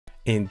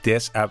In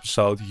this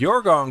episode,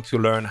 you're going to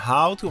learn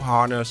how to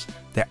harness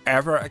the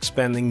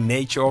ever-expanding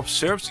nature of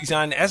service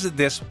design as a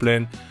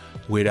discipline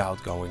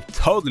without going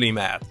totally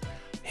mad.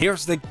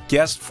 Here's the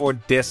guest for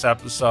this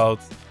episode.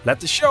 Let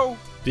the show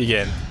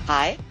begin.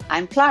 Hi,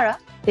 I'm Clara.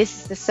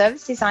 This is the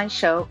Service Design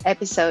Show,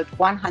 episode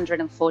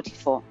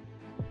 144.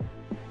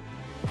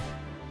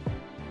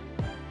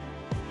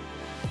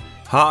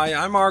 Hi,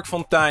 I'm Mark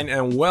Fontijn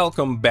and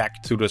welcome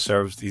back to the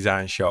Service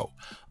Design Show.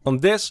 On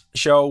this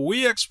show,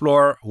 we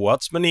explore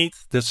what's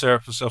beneath the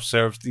surface of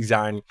service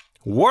design.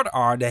 What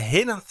are the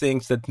hidden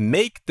things that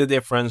make the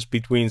difference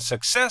between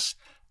success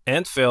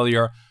and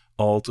failure,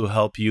 all to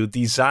help you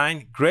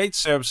design great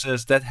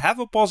services that have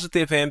a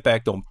positive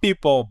impact on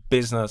people,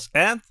 business,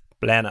 and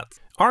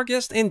planet. Our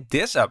guest in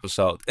this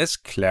episode is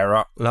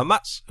Clara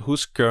Llamas,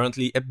 who's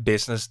currently a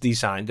business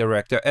design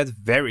director at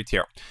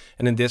Veritier.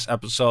 And in this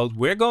episode,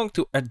 we're going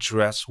to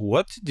address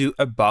what to do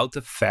about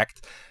the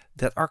fact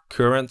that our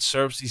current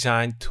service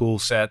design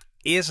toolset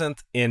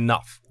isn't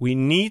enough. We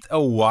need a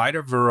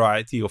wider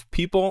variety of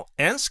people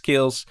and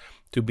skills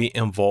to be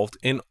involved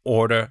in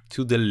order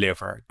to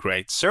deliver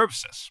great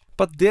services.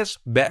 But this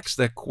begs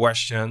the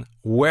question,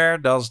 where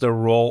does the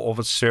role of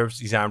a service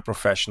design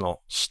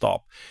professional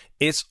stop?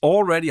 It's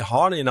already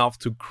hard enough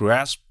to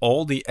grasp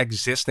all the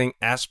existing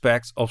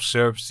aspects of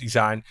service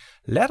design,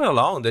 let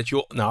alone that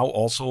you now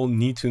also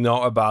need to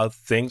know about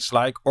things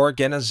like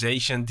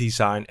organization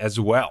design as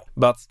well.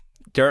 But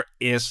there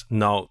is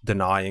no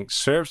denying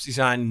service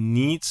design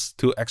needs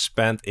to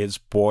expand its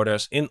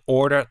borders in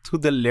order to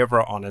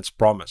deliver on its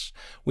promise.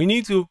 We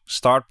need to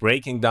start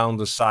breaking down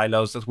the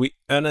silos that we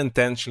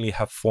unintentionally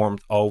have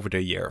formed over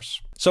the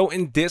years. So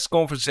in this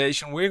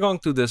conversation, we're going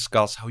to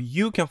discuss how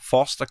you can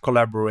foster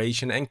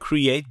collaboration and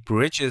create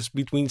bridges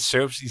between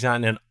service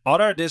design and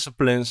other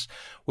disciplines,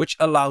 which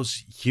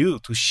allows you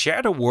to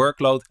share the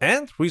workload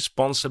and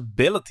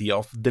responsibility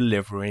of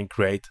delivering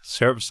great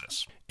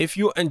services. If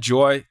you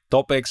enjoy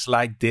topics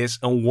like this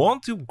and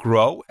want to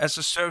grow as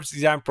a service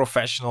design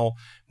professional,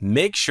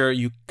 make sure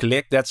you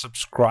click that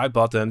subscribe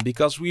button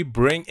because we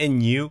bring a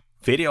new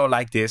video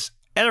like this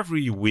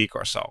every week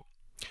or so.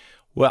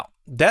 Well,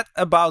 that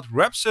about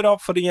wraps it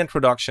up for the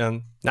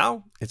introduction.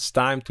 Now it's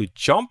time to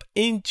jump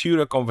into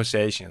the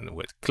conversation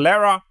with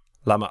Clara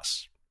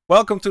Llamas.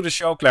 Welcome to the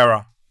show,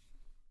 Clara.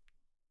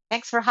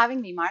 Thanks for having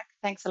me, Mark.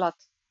 Thanks a lot.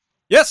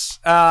 Yes,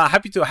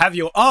 happy to have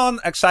you on.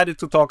 Excited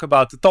to talk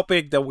about the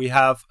topic that we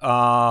have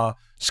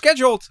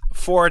scheduled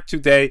for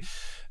today.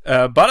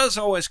 But as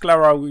always,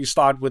 Clara, we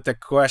start with the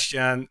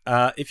question,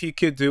 if you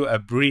could do a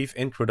brief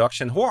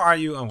introduction. Who are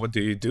you and what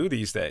do you do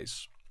these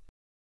days?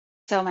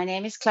 So my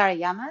name is Clara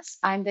Llamas.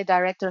 I'm the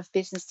director of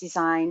business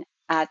design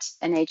at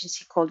an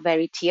agency called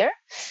Veritier.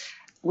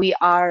 We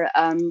are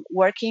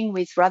working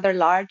with rather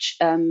large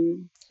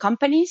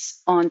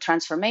companies on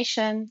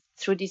transformation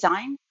through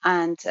design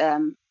and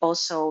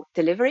also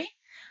delivery.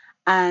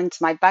 And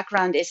my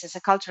background is as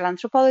a cultural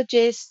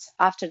anthropologist.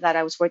 After that,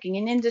 I was working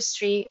in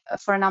industry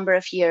for a number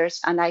of years,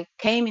 and I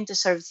came into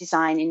service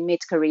design in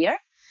mid-career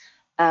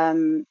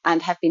and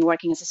have been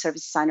working as a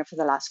service designer for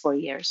the last 4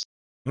 years.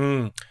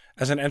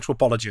 As an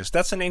anthropologist,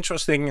 that's an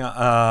interesting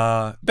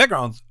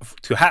background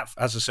to have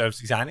as a service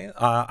designer.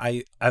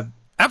 I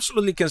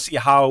absolutely can see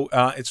how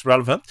it's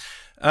relevant.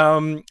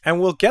 And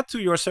we'll get to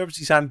your service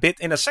design bit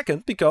in a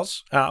second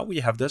because we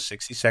have the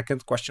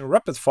 60-second question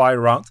rapid fire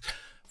round.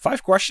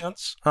 5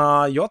 questions.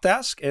 Your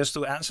task is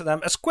to answer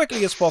them as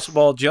quickly as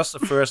possible. Just the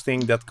first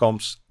thing that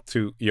comes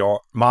to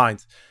your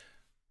mind.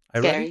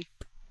 Are you ready?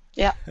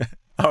 Yeah.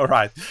 All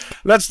right.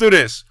 Let's do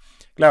this.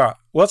 Clara,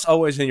 what's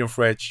always in your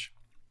fridge?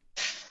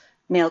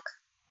 Milk.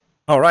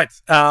 All right.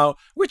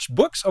 Which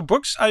books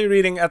are you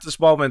reading at this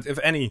moment, if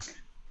any?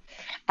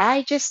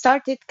 I just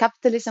started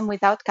Capitalism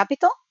Without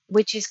Capital,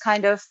 which is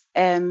kind of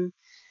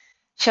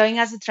showing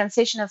us a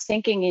transition of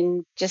thinking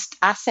in just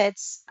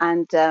assets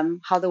and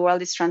how the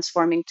world is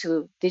transforming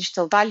to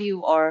digital value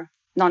or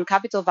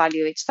non-capital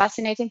value. It's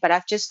fascinating, but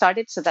I've just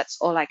started, so that's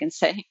all I can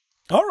say.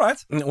 All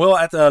right. We'll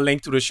add a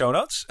link to the show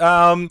notes.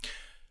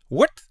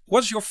 What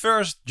was your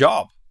first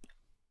job?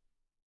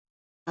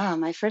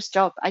 My first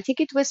job. I think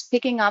it was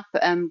picking up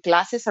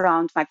glasses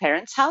around my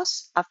parents'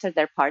 house after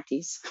their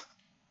parties.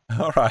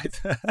 All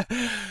right.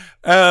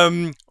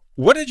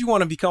 What did you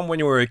want to become when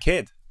you were a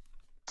kid?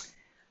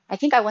 I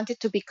think I wanted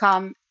to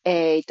become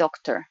a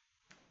doctor.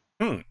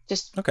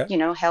 Just, okay.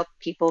 Help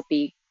people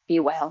be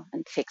well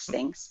and fix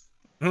things.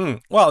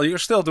 Well, you're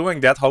still doing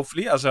that,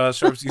 hopefully, as a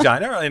service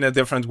designer in a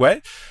different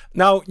way.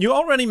 Now, you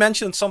already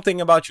mentioned something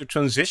about your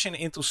transition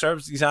into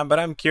service design, but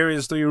I'm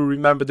curious, do you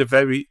remember the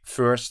very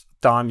first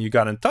time you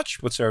got in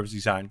touch with service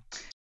design?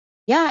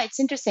 Yeah, it's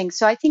interesting.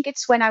 So I think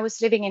it's when I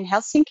was living in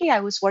Helsinki.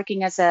 I was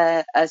working as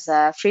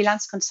a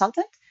freelance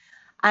consultant,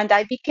 and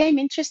I became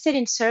interested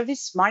in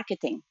service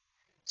marketing.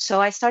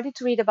 So I started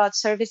to read about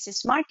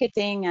services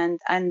marketing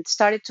and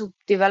started to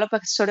develop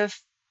a sort of,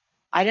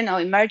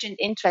 emergent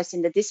interest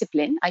in the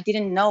discipline. I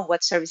didn't know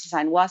what service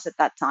design was at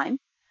that time.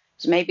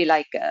 It was maybe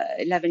like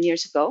 11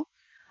 years ago.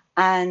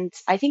 And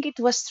I think it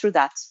was through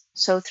that.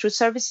 So through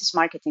services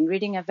marketing,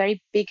 reading a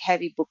very big,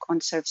 heavy book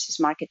on services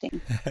marketing.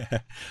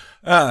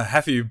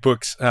 Heavy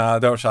books,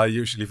 those are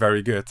usually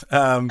very good.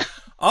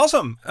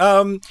 Awesome.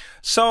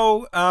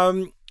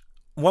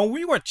 When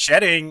we were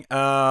chatting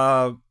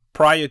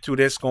prior to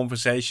this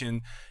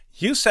conversation,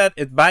 you said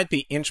it might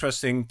be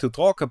interesting to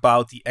talk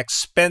about the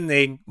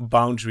expanding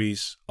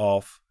boundaries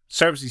of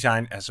service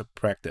design as a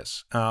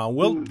practice.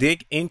 We'll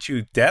dig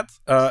into that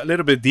a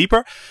little bit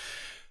deeper.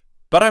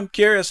 But I'm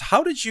curious,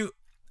 how did you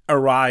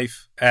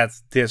arrive at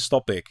this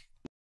topic?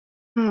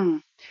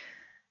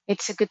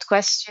 It's a good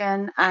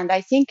question. And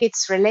I think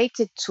it's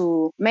related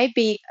to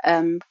maybe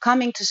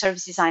coming to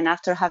service design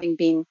after having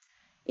been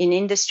in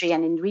industry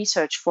and in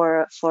research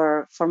for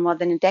more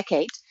than a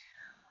decade.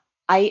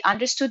 I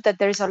understood that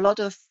there's a lot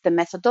of the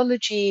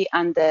methodology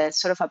and the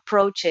sort of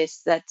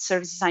approaches that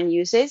service design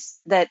uses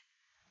that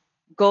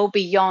go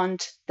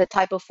beyond the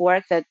type of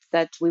work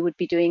that we would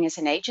be doing as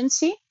an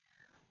agency.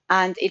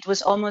 And it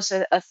was almost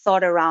a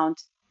thought around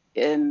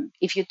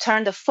if you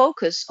turn the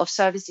focus of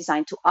service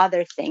design to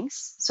other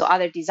things, so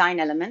other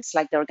design elements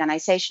like the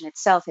organization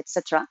itself,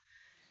 etc.,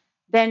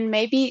 then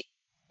maybe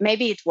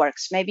it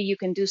works. Maybe you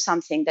can do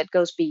something that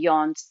goes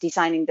beyond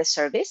designing the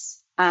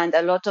service. And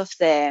a lot of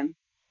the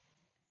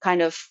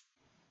kind of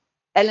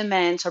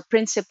elements or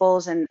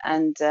principles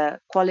and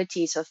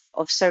qualities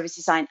of service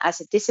design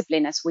as a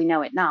discipline as we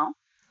know it now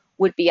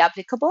would be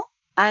applicable.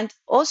 And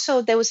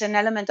also there was an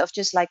element of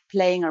just like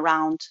playing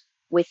around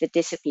with the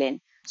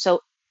discipline. So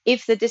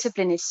if the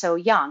discipline is so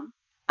young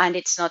and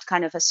it's not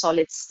kind of a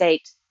solid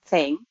state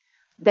thing,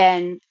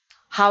 then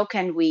how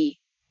can we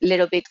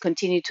little bit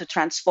continue to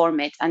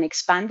transform it and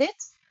expand it?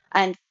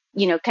 And,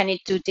 can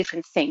it do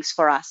different things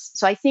for us?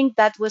 So I think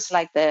that was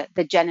like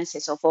the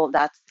genesis of all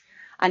that.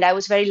 And I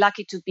was very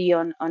lucky to be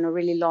on a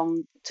really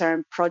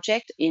long-term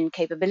project in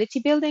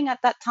capability building at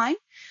that time.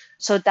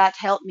 So that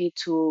helped me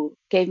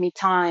gave me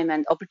time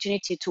and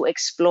opportunity to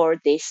explore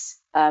this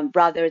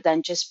rather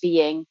than just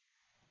being,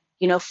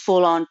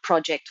 full on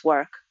project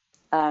work.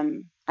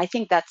 I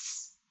think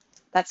that's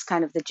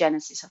kind of the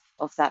genesis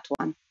of that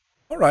one.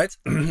 All right.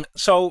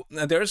 So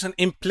there's an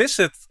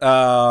implicit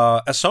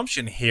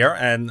assumption here,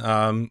 and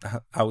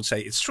I would say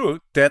it's true,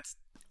 that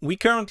we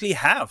currently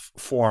have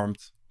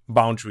formed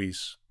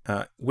boundaries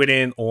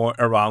within or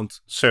around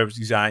service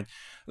design.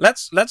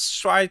 Let's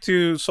try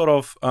to sort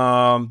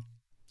of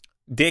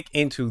dig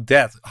into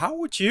that. How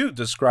would you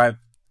describe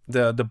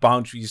the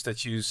boundaries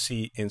that you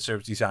see in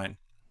service design?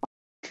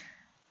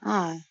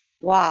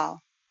 Wow.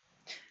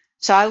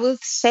 So I will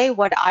say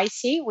what I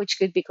see, which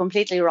could be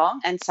completely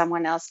wrong, and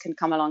someone else can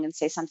come along and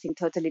say something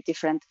totally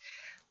different.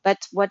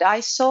 But what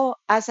I saw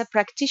as a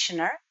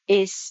practitioner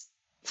is,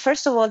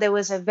 first of all, there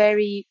was a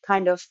very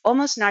kind of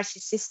almost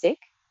narcissistic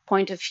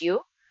point of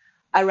view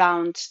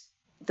around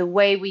the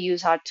way we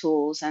use our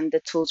tools and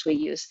the tools we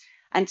use.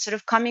 And sort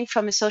of coming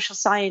from a social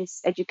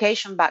science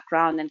education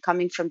background and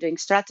coming from doing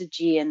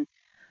strategy and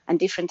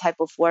different type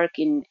of work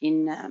in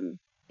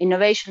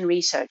innovation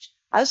research,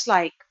 I was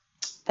like,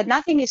 but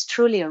nothing is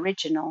truly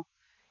original.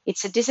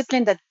 It's a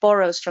discipline that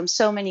borrows from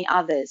so many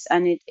others,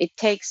 and it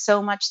takes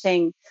so much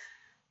things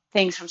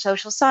from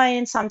social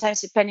science.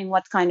 Sometimes, depending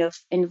what kind of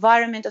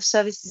environment of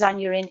service design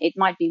you're in, it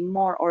might be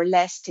more or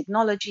less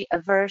technology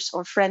averse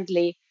or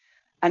friendly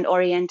and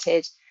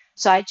oriented.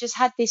 So I just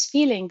had this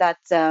feeling that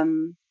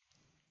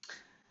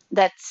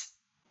that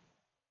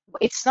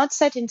it's not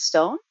set in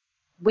stone.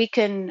 We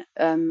can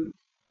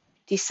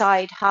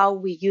decide how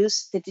we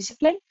use the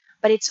discipline,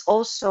 but it's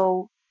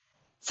also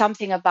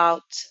something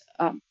about,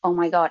 oh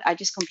my God, I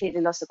just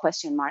completely lost the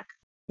question, Mark.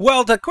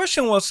 Well, the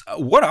question was,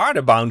 what are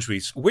the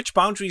boundaries? Which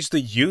boundaries do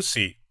you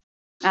see?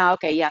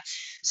 Okay, yeah.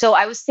 So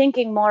I was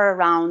thinking more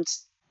around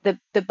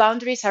the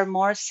boundaries are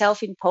more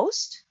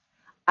self-imposed,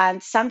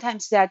 and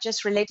sometimes they are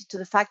just related to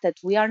the fact that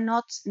we are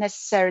not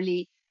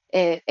necessarily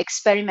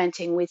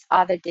experimenting with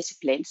other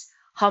disciplines.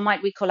 How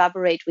might we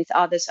collaborate with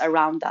others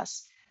around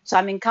us? So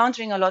I'm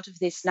encountering a lot of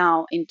this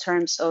now in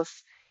terms of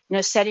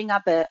setting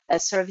up a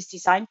service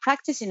design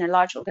practice in a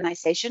large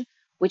organization,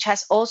 which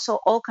has also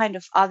all kind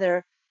of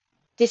other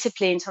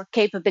disciplines or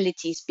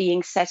capabilities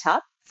being set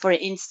up. For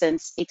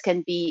instance, it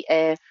can be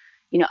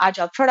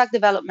agile product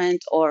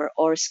development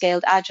or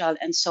scaled agile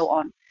and so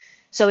on.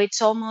 So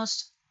it's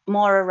almost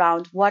more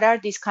around what are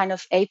these kind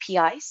of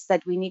APIs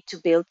that we need to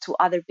build to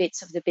other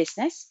bits of the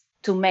business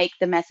to make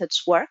the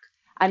methods work,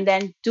 and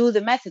then do the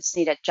methods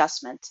need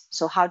adjustment?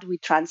 So how do we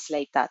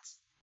translate that?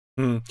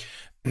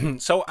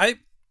 So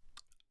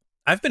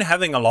I've been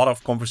having a lot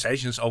of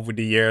conversations over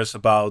the years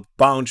about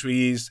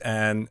boundaries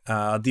and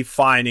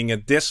defining a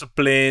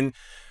discipline.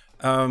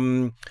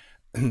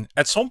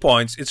 At some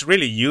points, it's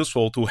really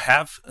useful to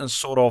have a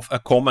sort of a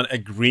common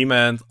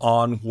agreement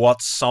on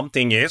what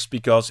something is,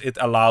 because it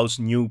allows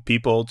new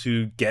people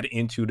to get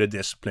into the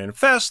discipline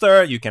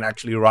faster. You can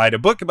actually write a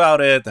book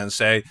about it and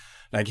say,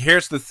 like,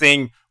 here's the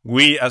thing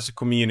we as a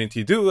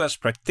community do as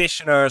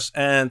practitioners.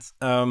 And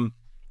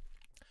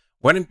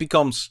when it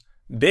becomes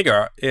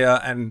bigger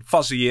and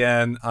fuzzy,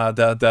 and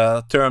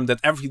the term that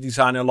every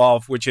designer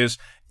loves, which is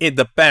it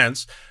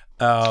depends.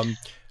 Um,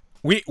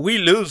 we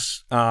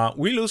lose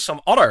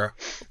some other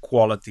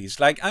qualities.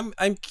 Like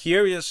I'm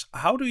curious,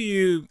 how do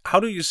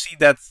you see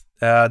that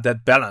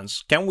that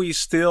balance? Can we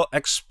still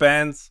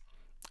expand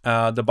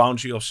the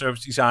boundary of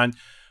service design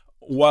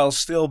while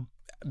still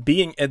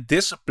being a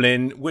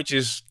discipline which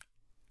new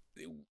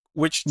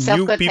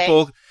Self-contained.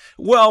 people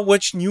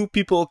which new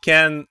people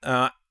can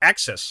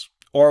access,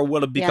 or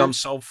will it Yeah. become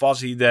so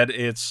fuzzy that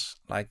it's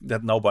like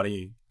that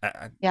nobody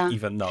Yeah.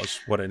 even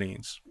knows what it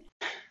means?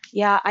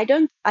 Yeah.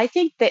 I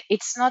think that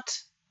it's not.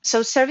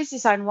 So service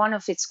design, one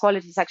of its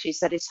qualities actually is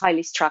that it's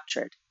highly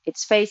structured.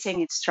 It's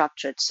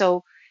structured.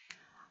 So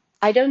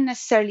I don't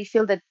necessarily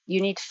feel that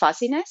you need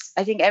fuzziness.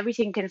 I think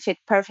everything can fit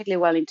perfectly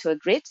well into a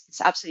grid.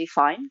 It's absolutely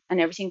fine,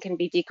 and everything can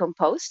be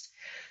decomposed.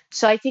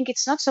 So I think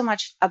it's not so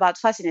much about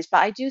fuzziness,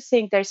 but I do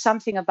think there's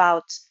something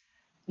about,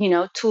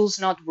 tools,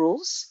 not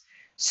rules.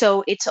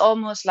 So it's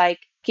almost like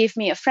give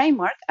me a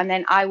framework, and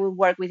then I will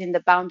work within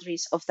the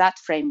boundaries of that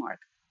framework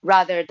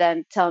rather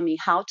than tell me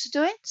how to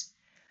do it.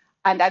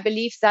 And I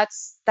believe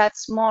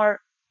that's more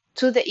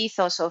to the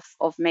ethos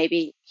of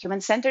maybe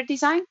human-centered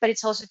design, but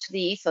it's also to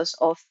the ethos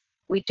of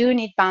we do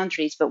need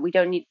boundaries, but we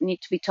don't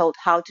need to be told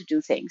how to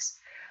do things.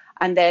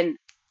 And then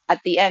at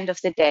the end of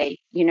the day,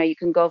 you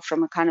can go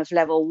from a kind of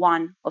level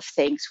one of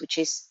things, which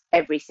is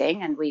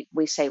everything, and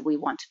we say we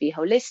want to be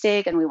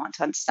holistic and we want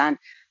to understand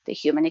the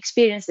human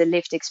experience, the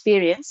lived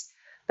experience.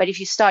 But if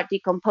you start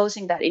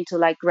decomposing that into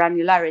like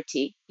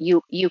granularity,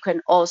 you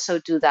can also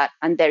do that,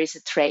 and there is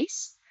a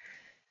trace.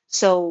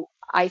 So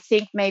I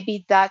think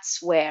maybe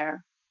that's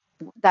where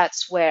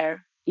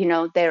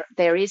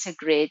there is a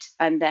grid,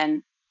 and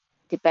then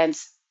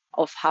depends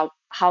of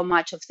how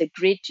much of the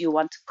grid you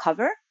want to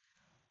cover,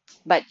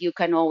 but you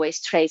can always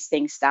trace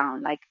things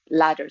down, like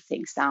ladder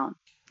things down.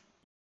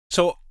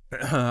 So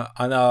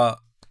and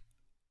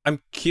I'm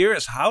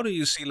curious, how do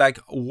you see, like,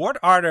 what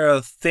are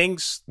the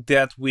things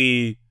that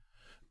we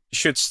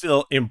should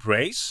still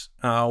embrace?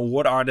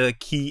 What are the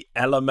key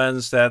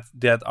elements that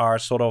are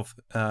sort of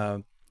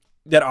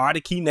that are the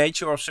key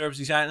nature of service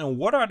design, and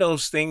what are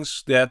those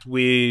things that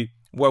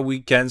where we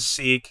can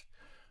seek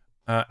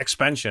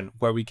expansion,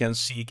 where we can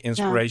seek Yeah.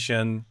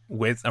 inspiration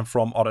with and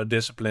from other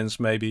disciplines,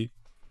 maybe?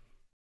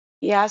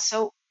 Yeah.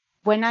 So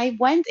when I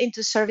went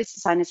into service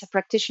design as a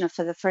practitioner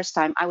for the first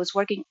time, I was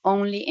working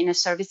only in a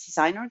service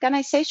design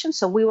organization.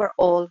 So we were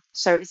all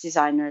service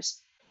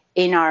designers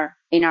in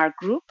our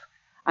group,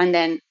 and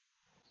then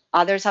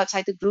others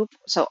outside the group,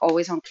 so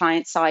always on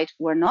client side,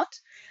 were not.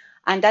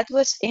 And that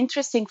was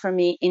interesting for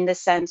me in the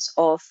sense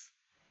of,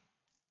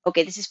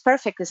 okay, this is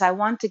perfect because I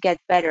want to get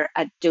better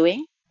at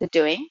doing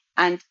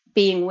and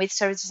being with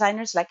service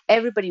designers. Like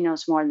everybody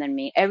knows more than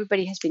me,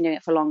 everybody has been doing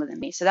it for longer than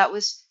me. So that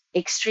was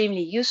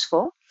extremely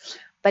useful.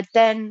 But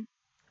then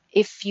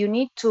if you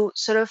need to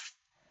sort of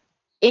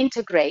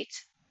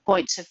integrate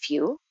points of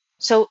view,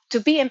 so to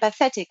be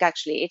empathetic,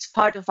 actually,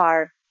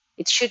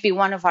 it should be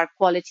one of our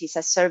qualities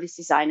as service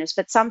designers,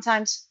 but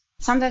sometimes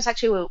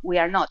actually we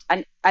are not.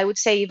 And I would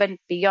say even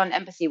beyond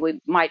empathy, we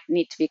might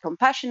need to be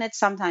compassionate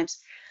sometimes.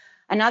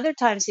 And other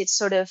times it's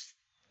sort of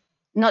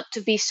not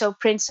to be so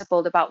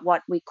principled about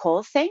what we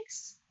call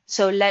things.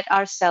 So let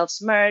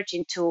ourselves merge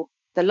into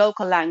the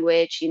local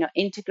language,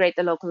 integrate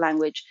the local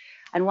language.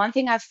 And one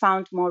thing I've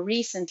found more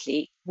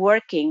recently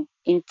working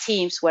in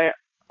teams where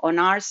on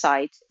our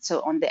side,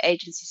 so on the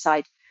agency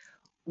side,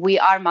 we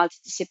are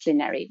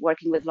multidisciplinary,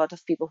 working with a lot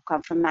of people who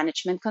come from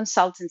management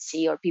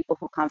consultancy or people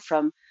who come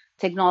from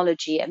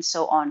technology and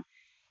so on,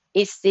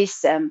 is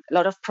this a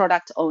lot of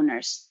product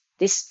owners.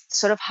 This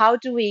sort of how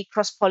do we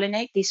cross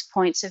pollinate these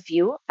points of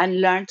view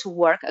and learn to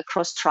work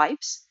across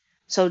tribes?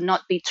 So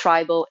not be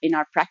tribal in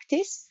our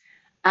practice,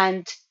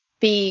 and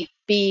be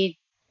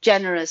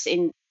generous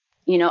in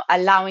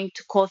allowing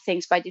to call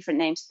things by different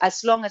names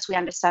as long as we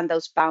understand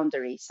those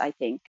boundaries. I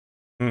think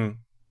Hmm.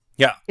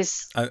 Yeah,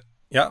 because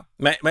yeah,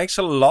 makes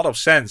a lot of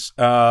sense.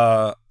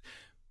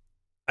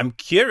 I'm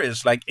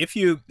curious, like, if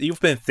you've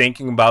been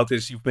thinking about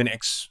this, you've been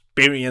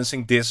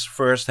experiencing this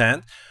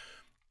firsthand.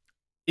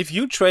 If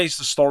you trace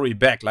the story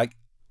back, like,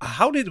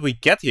 how did we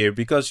get here?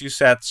 Because you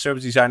said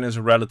service design is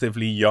a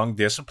relatively young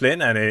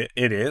discipline, and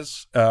it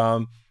is,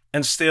 and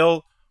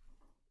still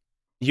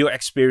you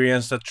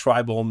experienced a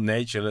tribal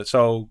nature.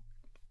 So,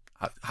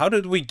 how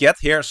did we get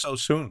here so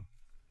soon?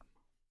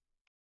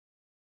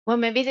 well,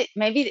 maybe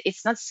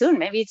it's not soon,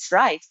 maybe it's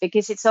right,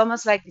 because it's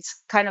almost like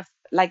this kind of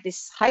like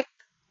this hype.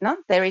 No,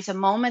 there is a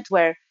moment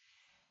where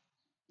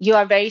you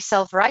are very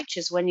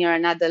self-righteous when you're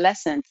an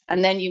adolescent,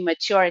 and then you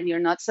mature and you're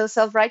not so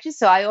self-righteous.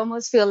 So I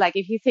almost feel like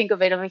if you think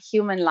of it of a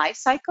human life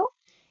cycle,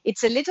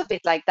 it's a little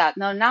bit like that.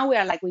 Now we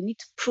are like, we need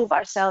to prove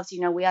ourselves.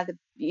 We are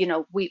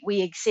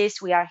we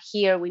exist, we are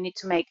here, we need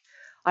to make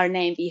our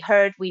name be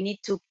heard, we need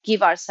to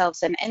give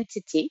ourselves an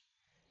entity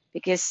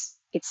because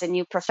it's a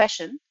new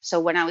profession. So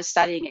when I was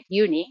studying at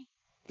uni,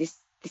 this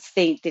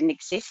thing didn't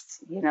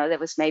exist. There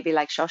was maybe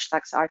like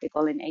Shostak's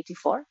article in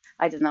 '84,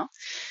 I don't know.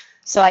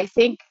 So I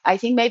think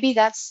maybe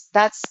that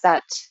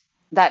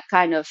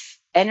kind of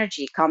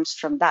energy comes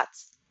from that,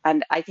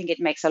 and I think it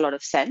makes a lot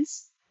of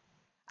sense.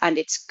 and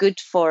it's good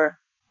for,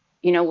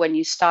 when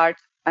you start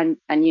and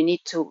you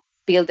need to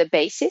build a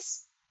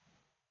basis.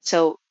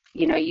 So,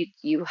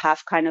 you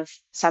have kind of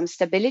some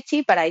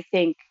stability, but I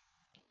think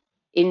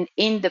in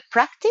the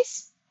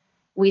practice,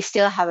 we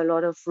still have a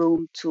lot of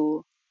room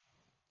to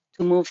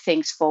move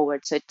things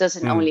forward. So it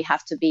doesn't Hmm. only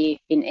have to be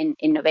in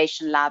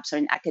innovation labs or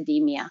in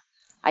academia.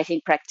 I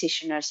think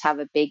practitioners have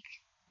a big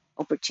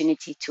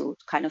opportunity to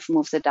kind of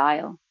move the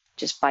dial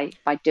just by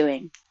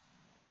doing.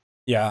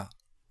 Yeah.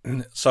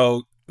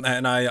 So,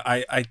 and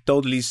I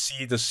totally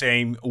see the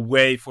same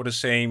way for the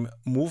same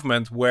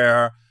movement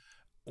where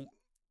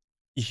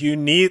you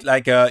need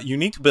you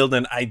need to build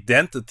an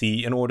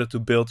identity in order to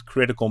build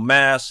critical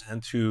mass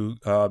and to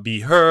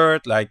be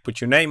heard, like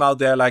put your name out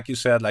there, like you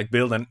said, like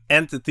build an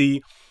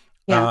entity,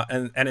 Yeah,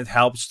 and it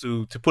helps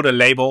to put a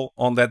label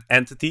on that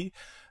entity.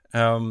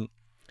 Um,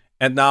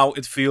 and now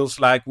it feels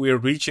like we're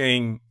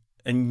reaching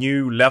a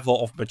new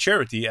level of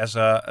maturity as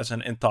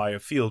an entire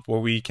field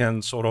where we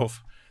can sort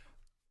of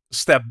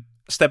step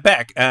step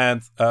back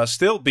and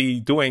still be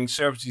doing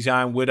service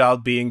design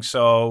without being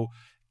so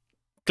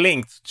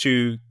clinged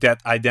to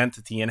that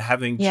identity and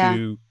having yeah,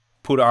 to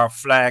put our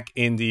flag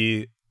in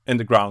the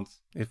ground,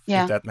 if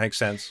yeah. that makes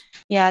sense.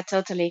 Yeah,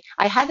 totally.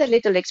 I had a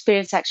little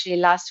experience actually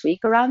last week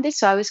around this.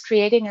 So I was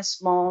creating a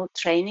small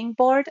training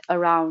board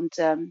around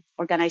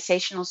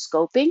organizational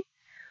scoping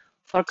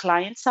for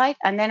client side,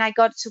 and then I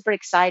got super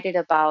excited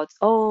about,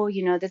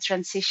 the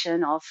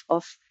transition of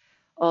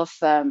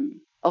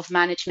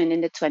management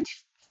in the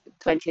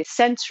 20th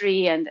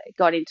century, and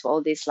got into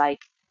all this like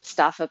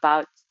stuff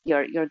about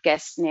your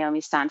guest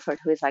Naomi Stanford,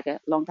 who is like a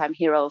longtime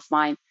hero of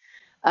mine.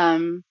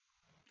 Um,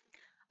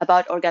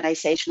 about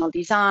organizational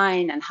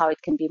design and how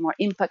it can be more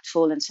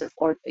impactful and sort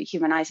of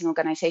humanizing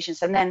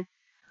organizations. And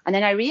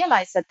then I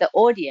realized that the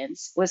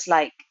audience was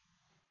like,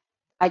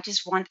 I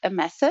just want a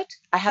method.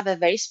 I have a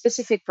very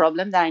specific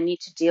problem that I need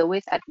to deal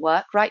with at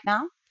work right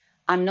now.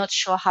 I'm not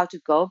sure how to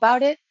go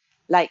about it.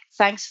 Like,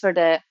 thanks for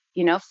the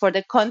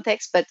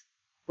context, but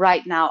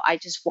right now I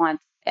just want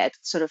a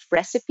sort of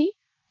recipe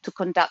to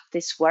conduct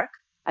this work,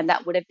 and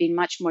that would have been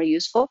much more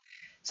useful.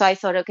 So I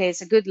thought, okay,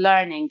 it's a good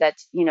learning that,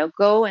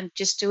 go and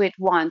just do it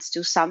once,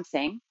 do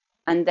something,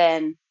 and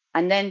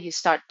then you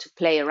start to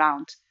play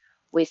around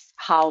with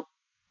how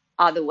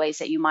other ways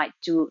that you might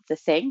do the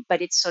thing,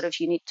 but it's sort of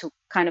you need to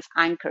kind of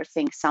anchor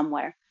things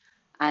somewhere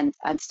and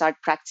start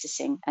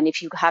practicing. And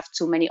if you have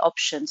too many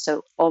options,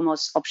 so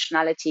almost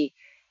optionality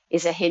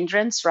is a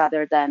hindrance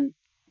rather than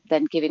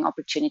giving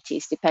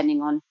opportunities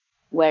depending on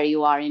where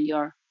you are in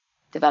your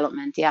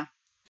development. Yeah.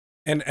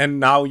 And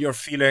now you're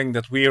feeling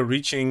that we are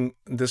reaching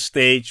the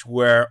stage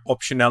where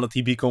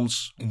optionality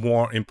becomes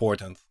more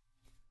important.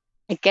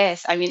 I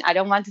guess. I mean, I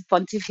don't want to Uh,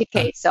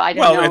 pontificate, so I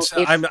don't well, know it's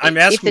if I'm the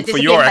asking for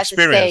discipline your has a stage.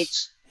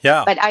 experience.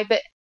 Yeah.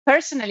 But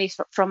personally,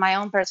 from my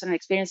own personal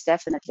experience,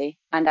 definitely.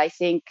 And I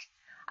think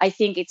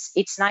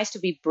it's nice to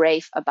be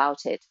brave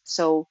about it.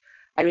 So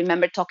I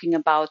remember talking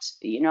about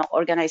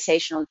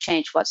organizational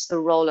change. What's the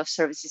role of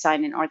service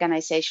design in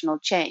organizational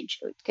change?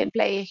 It can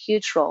play a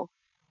huge role,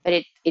 but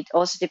it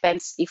also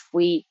depends if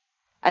we,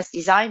 as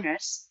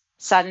designers,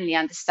 suddenly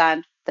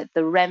understand that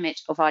the remit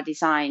of our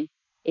design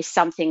is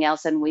something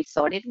else than we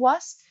thought it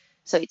was.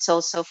 So it's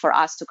also for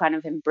us to kind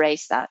of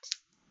embrace that.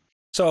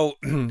 So,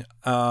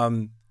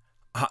 um,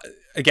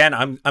 again,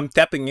 I'm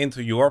tapping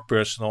into your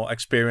personal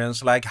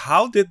experience. Like,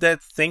 how did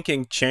that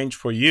thinking change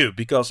for you?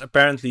 Because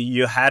apparently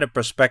you had a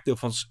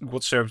perspective on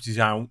what service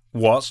design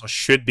was or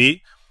should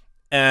be,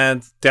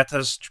 and that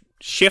has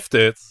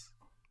shifted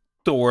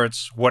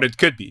towards what it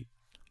could be.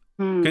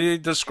 Can Hmm. you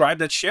describe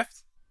that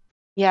shift?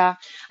 Yeah,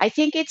 I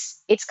think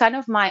it's kind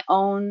of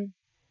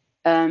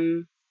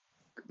um,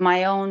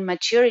 my own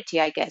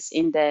maturity, I guess,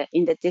 in the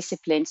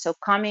discipline. So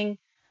coming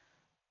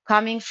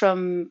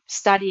from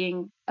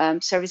studying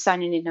service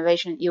design and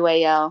innovation at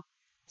UAL,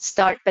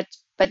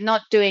 but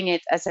not doing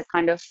it as a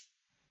kind of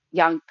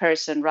young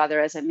person, rather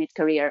as a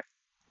mid-career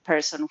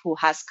person who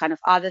has kind of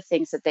other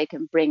things that they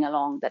can bring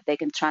along that they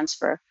can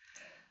transfer.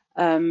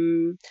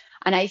 Um,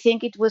 and I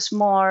think it was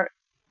more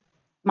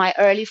my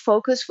early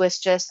focus was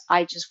just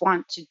I just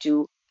want to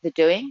do the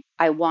doing.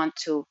 I want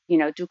to,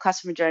 do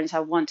customer journeys.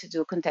 I want to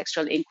do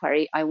contextual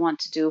inquiry. I want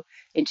to do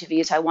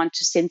interviews. I want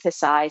to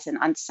synthesize and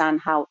understand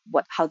how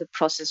the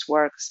process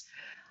works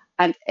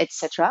and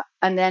etc.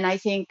 And then I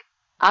think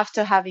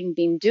after having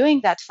been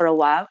doing that for a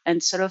while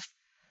and sort of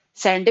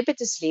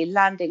serendipitously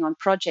landing on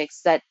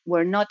projects that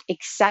were not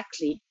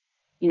exactly,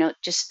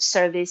 just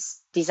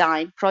service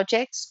design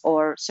projects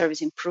or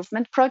service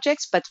improvement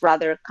projects, but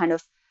rather kind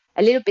of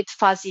a little bit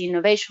fuzzy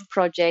innovation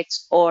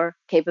projects or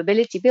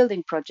capability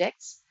building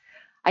projects.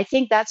 I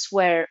think that's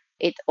where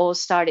it all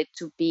started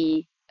to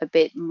be a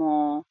bit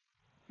more,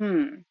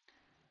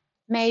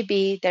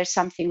 maybe there's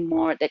something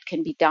more that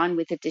can be done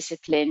with the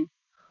discipline.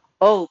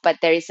 Oh, but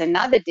there is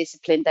another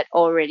discipline that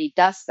already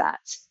does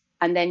that.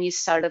 And then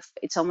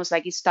it's almost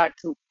like you start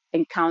to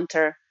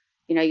encounter,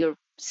 you're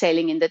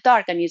sailing in the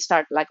dark and you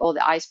start like all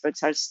the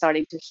icebergs are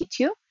starting to hit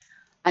you.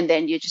 And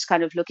then you're just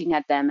kind of looking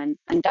at them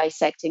and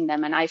dissecting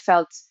them. And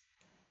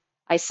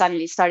I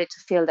suddenly started to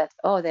feel that,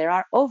 oh, there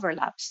are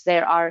overlaps.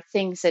 There are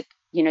things that,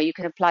 you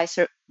can apply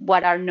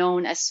what are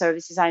known as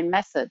service design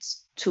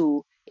methods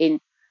to in,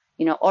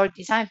 org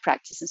design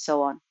practice and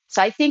so on.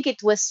 So I think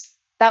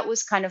that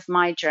was kind of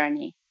my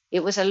journey.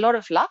 It was a lot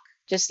of luck,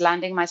 just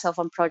landing myself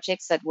on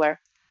projects that were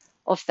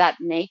of that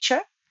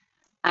nature,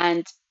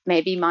 and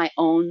maybe my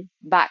own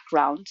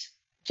background,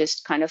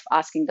 just kind of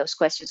asking those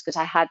questions,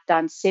 because I had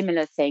done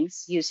similar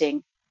things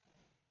using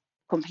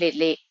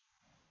completely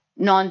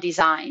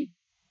non-design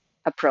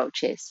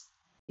approaches,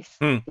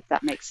 Hmm. if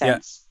that makes Yeah.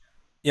 sense.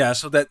 Yeah,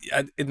 so that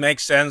it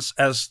makes sense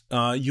as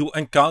you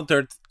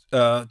encountered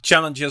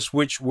challenges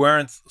which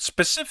weren't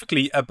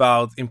specifically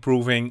about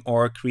improving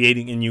or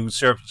creating a new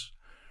service,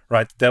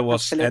 right? That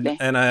was Absolutely.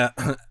 and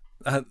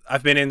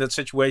I've been in that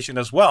situation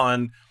as well,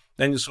 and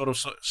then you sort of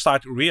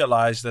start to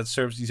realize that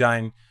service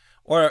design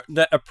or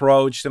the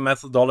approach, the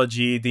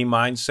methodology, the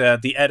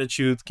mindset, the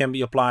attitude can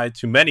be applied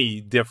to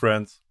many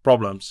different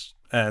problems,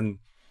 and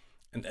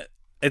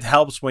it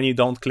helps when you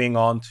don't cling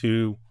on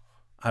to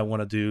I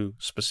want to do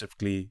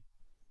specifically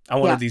I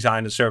want to Yeah.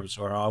 design a service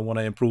or I want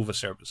to improve a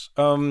service.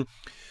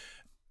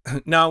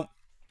 Now,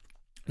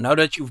 now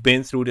that you've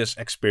been through this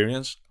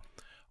experience,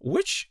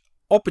 which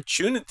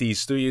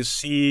opportunities do you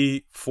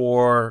see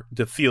for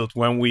the field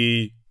when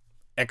we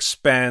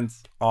expand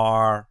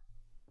our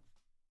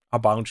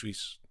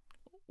boundaries?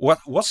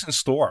 What's in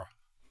store?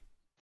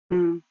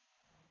 Mm.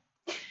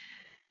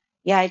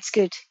 Yeah, it's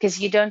good because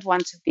you don't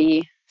want to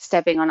be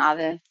stepping on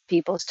other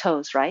people's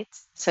toes, right?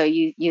 So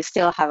you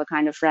still have a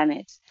kind of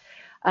remit.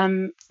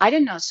 I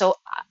don't know. So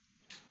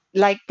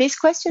like this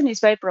question is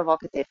very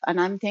provocative,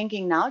 and I'm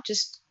thinking now,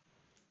 just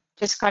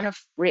kind of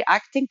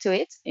reacting to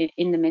it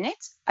in the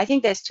minute. I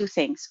think there's two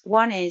things.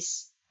 One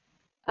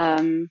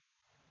um,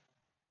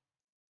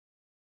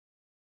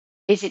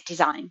 is it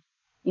design?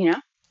 You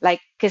know,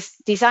 like because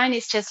design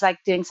is just like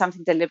doing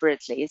something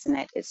deliberately, isn't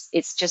it?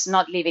 It's just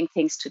not leaving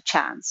things to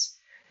chance.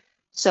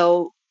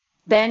 So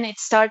then it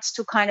starts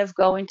to kind of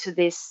go into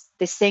this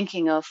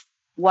thinking of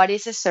what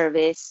is a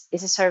service?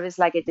 Is a service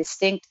like a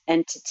distinct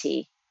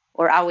entity,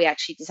 or are we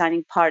actually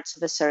designing parts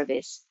of a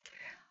service?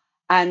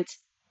 And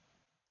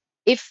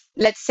if,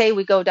 let's say,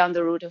 we go down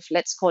the route of,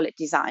 let's call it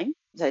design,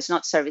 so it's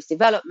not service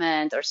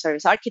development or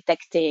service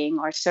architecting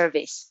or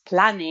service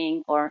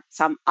planning or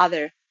some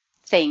other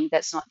thing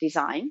that's not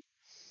design,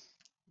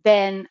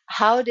 then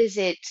how does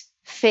it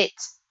fit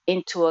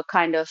into a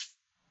kind of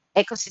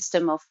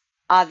ecosystem of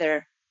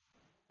other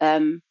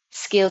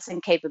skills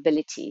and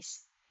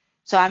capabilities?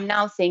 So I'm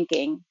now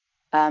thinking,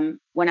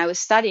 when I was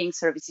studying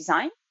service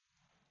design,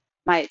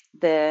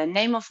 the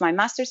name of my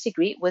master's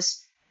degree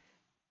was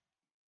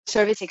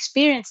service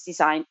experience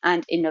design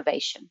and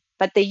innovation.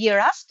 But the year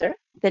after,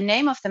 the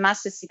name of the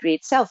master's degree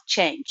itself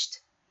changed.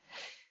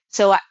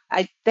 So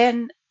I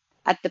then,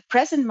 at the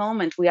present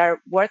moment, we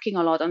are working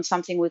a lot on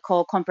something we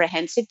call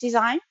comprehensive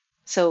design.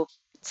 So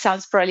it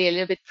sounds probably a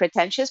little bit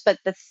pretentious, but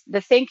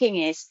the thinking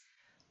is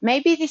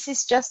maybe this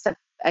is just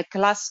a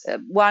class,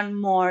 one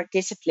more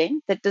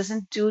discipline that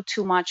doesn't do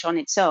too much on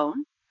its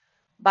own.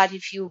 But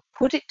if you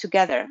put it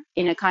together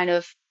in a kind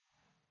of,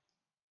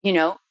 you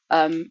know,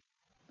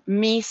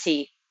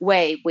 messy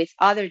way with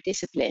other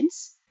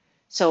disciplines,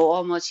 so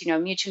almost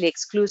mutually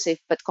exclusive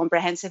but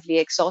comprehensively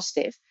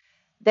exhaustive,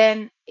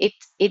 then it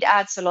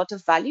adds a lot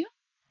of value.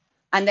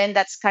 And then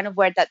that's kind of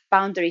where that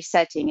boundary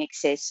setting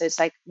exists. So it's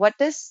like, what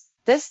does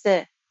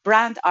the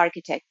brand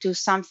architect do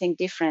something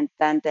different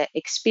than the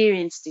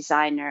experienced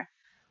designer,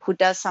 who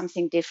does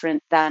something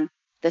different than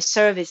the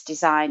service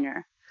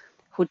designer,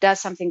 who does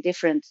something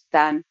different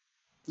than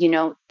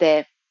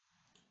the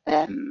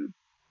um,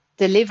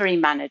 delivery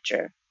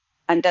manager,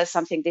 and does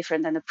something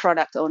different than the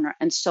product owner,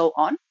 and so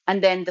on.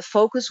 And then the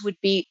focus would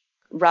be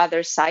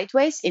rather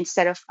sideways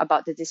instead of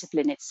about the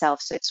discipline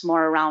itself. So it's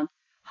more around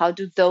how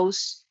do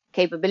those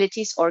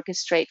capabilities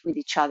orchestrate with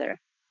each other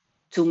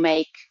to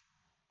make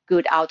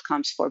good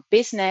outcomes for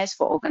business,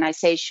 for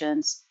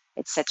organizations,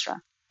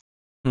 etc.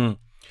 Hmm.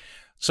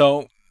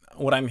 So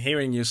what I'm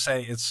hearing you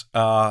say it's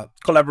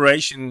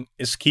collaboration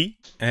is key,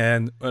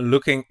 and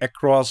looking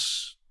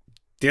across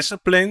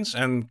disciplines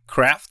and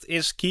craft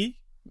is key.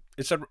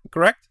 Is that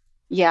correct?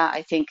 Yeah,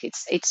 I think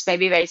it's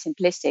maybe very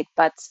simplistic,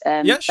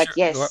 Yeah, but sure.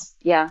 yes,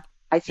 yeah,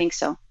 I think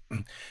so.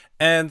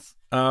 And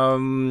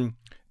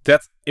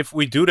that if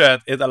we do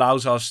that, it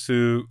allows us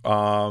to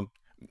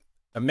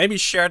maybe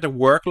share the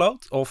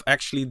workload of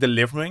actually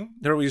delivering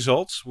the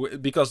results.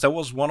 Because that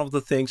was one of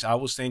the things I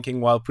was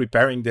thinking while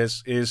preparing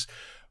this is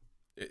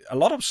a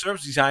lot of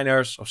service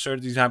designers or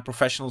service design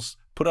professionals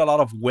put a lot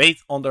of weight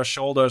on their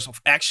shoulders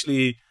of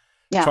actually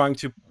Yeah, trying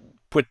to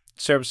put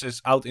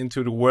services out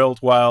into the world,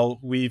 while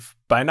we've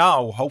by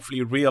now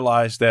hopefully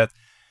realized that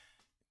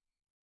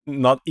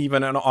not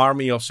even an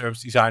army of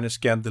service designers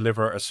can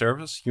deliver a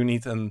service. You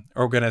need an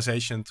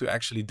organization to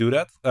actually do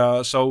that.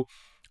 So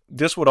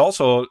this would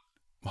also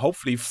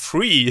hopefully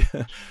free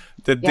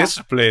the yeah,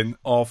 discipline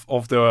of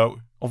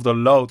the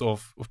load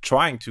of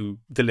trying to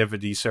deliver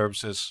these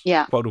services,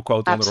 yeah, quote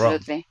unquote, on their own.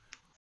 absolutely.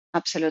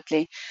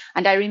 Absolutely.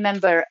 And I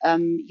remember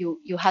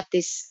you had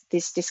this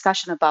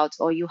discussion about,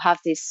 or you have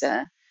this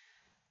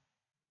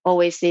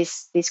always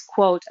this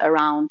quote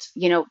around,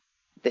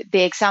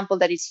 the example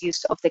that is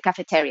used of the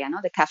cafeteria, no,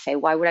 the cafe.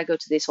 Why would I go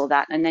to this or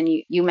that? And then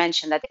you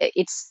mentioned that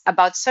it's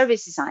about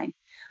service design,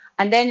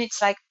 and then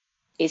it's like,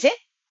 is it?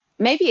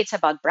 Maybe it's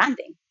about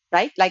branding,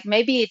 right? Like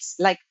maybe it's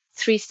like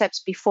three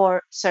steps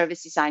before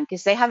service design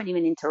because they haven't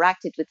even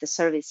interacted with the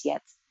service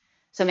yet.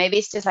 So maybe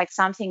it's just like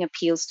something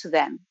appeals to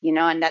them,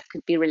 and that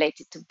could be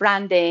related to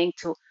branding,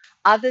 to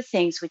other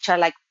things which are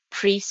like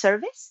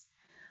pre-service.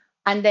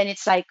 And then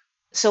it's like,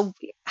 so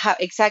how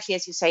exactly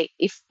as you say,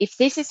 if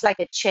this is like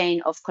a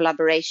chain of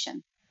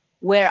collaboration,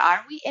 where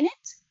are we in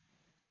it?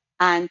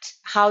 And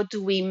how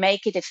do we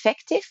make it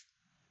effective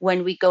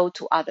when we go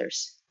to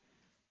others?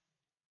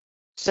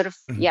 Sort of,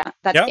 Mhm. yeah,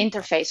 that Yeah.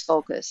 interface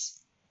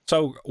focus.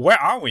 So where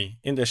are we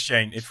in this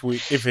chain if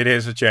it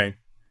is a chain?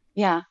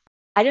 Yeah,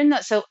 I don't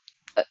know. So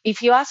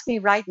if you ask me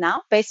right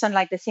now, based on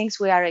like the things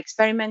we are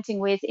experimenting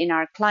with in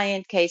our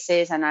client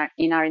cases and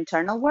in our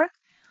internal work,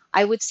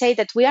 I would say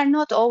that we are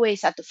not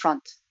always at the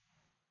front.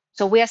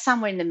 So we are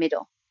somewhere in the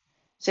middle.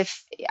 So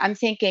if I'm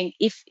thinking,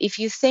 if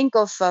you think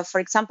of, for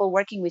example,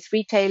 working with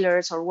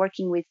retailers or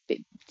working with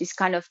this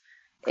kind of,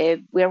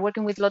 we are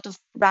working with a lot of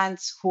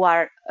brands who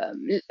are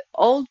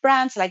old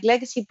brands, like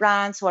legacy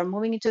brands, who are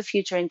moving into the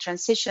future in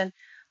transition,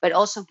 but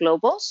also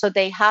global. So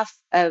they have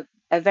a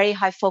very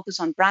high focus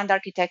on brand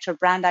architecture,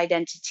 brand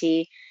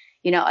identity,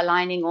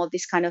 aligning all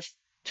this kind of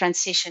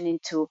transition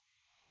into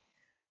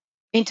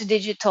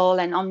digital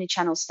and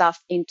omni-channel stuff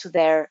into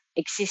their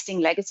existing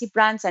legacy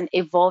brands and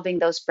evolving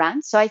those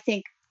brands. So I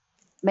think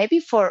maybe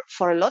for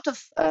a lot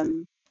of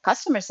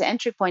customers, the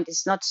entry point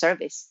is not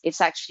service;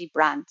 it's actually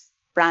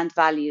brand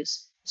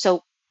values.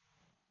 So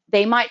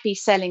they might be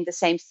selling the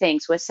same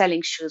things. We're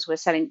selling shoes, we're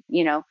selling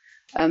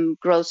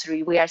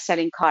grocery, we are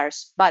selling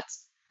cars, but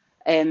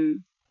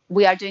um,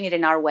 we are doing it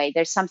in our way.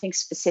 There's something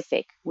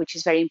specific which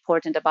is very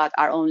important about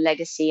our own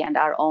legacy and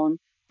our own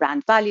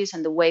brand values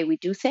and the way we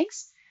do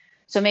things.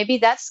 So maybe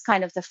that's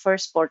kind of the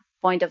first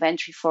point of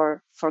entry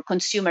for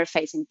consumer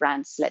facing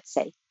brands, let's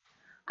say.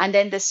 And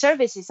then the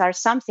services are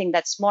something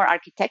that's more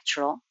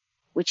architectural,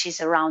 which is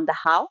around the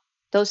how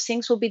those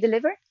things will be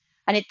delivered.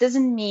 And it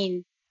doesn't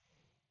mean,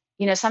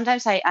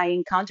 sometimes I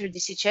encounter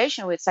this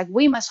situation where it's like,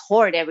 we must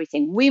hoard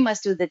everything. We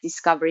must do the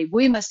discovery.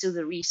 We must do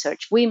the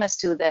research. We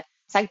must do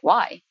it's like,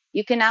 why?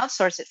 You can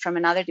outsource it from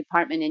another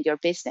department in your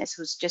business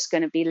who's just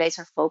going to be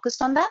laser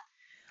focused on that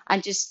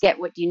and just get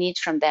what you need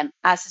from them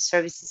as a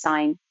service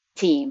design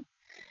team.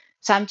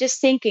 So I'm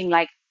just thinking,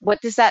 like, what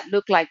does that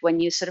look like when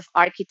you sort of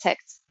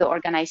architect the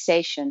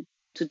organization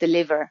to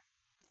deliver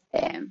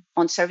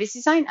on service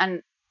design?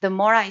 And the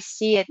more I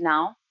see it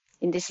now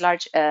in this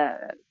large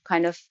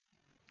kind of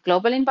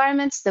global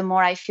environments, the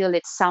more I feel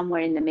it's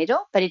somewhere in the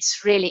middle, but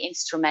it's really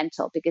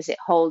instrumental because it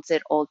holds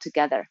it all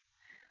together.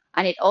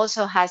 And it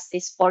also has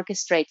this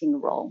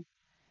orchestrating role.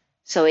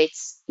 So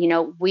it's,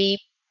 we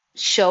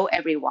show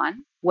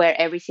everyone where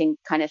everything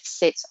kind of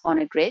sits on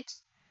a grid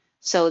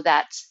so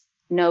that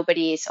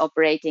nobody is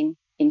operating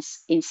in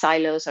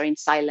silos or in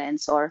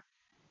silence or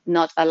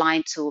not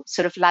aligned to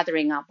sort of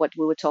laddering up what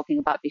we were talking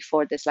about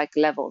before. There's like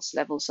levels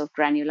of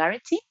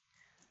granularity.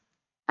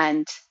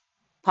 And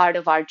part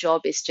of our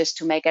job is just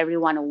to make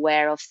everyone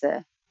aware of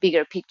the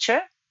bigger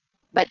picture,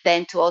 but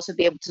then to also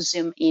be able to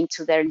zoom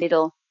into their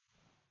little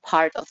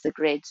part of the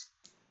grid.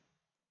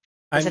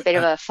 It's a I'm bit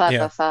of a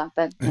yeah.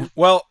 but yeah.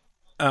 Well,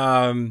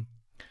 um,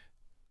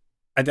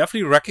 I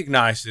definitely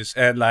recognize this,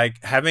 and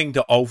like having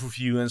the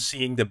overview and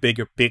seeing the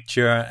bigger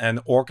picture and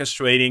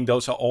orchestrating.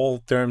 Those are all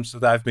terms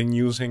that I've been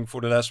using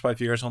for the last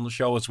 5 years on the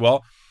show as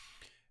well.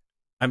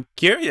 I'm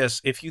curious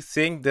if you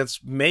think that's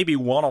maybe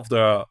one of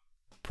the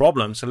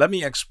problems. So let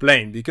me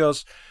explain,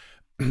 because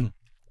I'm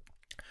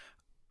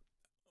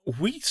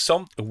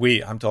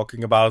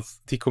talking about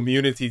the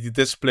community, the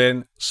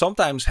discipline,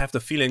 sometimes have the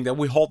feeling that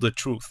we hold the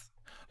truth.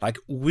 Like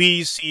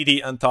we see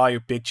the entire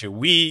picture.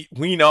 We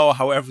know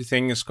how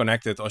everything is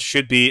connected or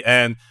should be,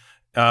 and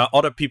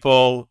other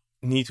people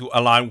need to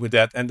align with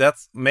that, and that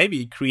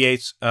maybe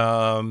creates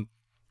a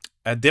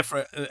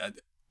different,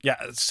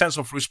 yeah, sense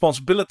of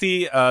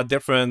responsibility, a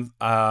different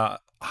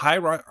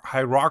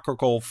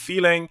hierarchical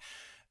feeling.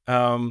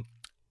 Um,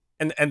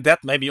 and that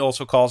maybe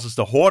also causes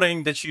the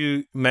hoarding that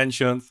you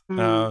mentioned.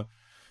 Mm.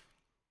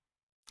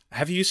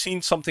 Have you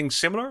seen something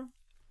similar?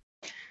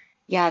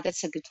 Yeah,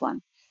 that's a good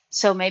one.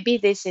 So maybe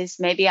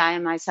I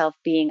am myself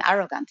being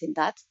arrogant in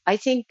that. I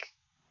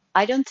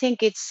don't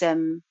think it's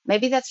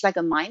maybe that's like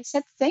a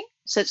mindset thing.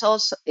 So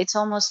it's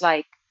almost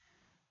like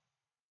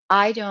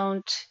I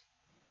don't,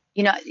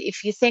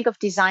 if you think of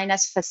design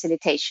as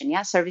facilitation,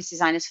 yeah, service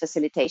design as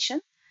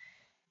facilitation,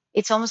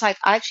 it's almost like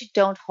I actually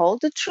don't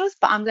hold the truth,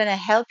 but I'm going to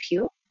help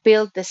you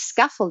build the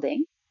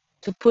scaffolding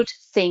to put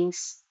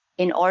things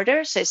in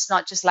order. So it's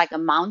not just like a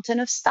mountain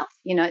of stuff,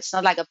 it's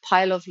not like a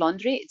pile of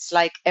laundry. It's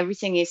like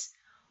everything is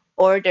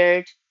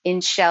ordered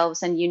in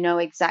shelves and you know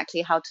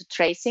exactly how to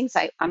trace things.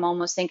 I'm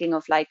almost thinking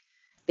of like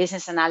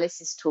business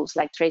analysis tools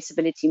like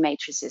traceability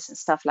matrices and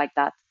stuff like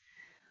that.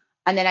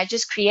 And then I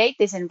just create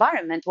this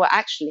environment where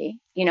actually,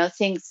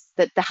 things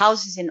that the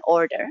house is in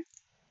order,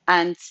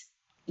 and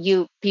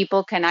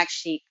people can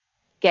actually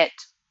get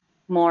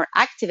more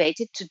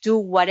activated to do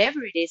whatever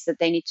it is that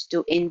they need to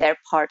do in their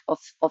part of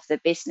the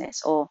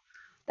business or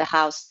the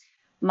house.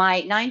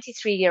 My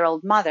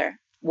 93-year-old mother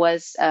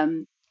was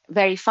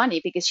very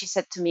funny because she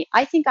said to me,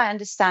 I think I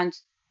understand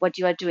what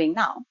you are doing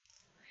now.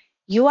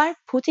 You are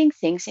putting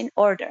things in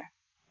order.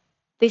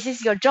 This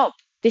is your job.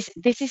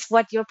 This is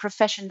what your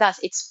profession does.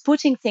 It's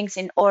putting things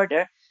in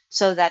order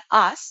so that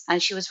us,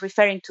 and she was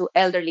referring to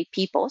elderly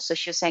people, so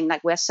she was saying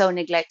like we're so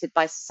neglected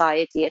by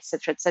society,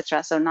 etc.,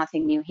 etc., so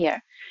nothing new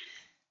here,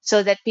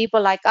 so that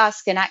people like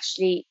us can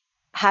actually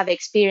have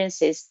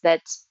experiences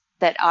that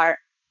are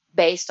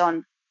based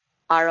on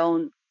our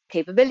own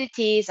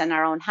capabilities and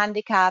our own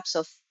handicaps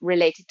of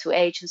related to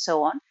age and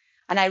so on.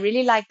 And I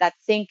really like that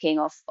thinking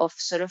of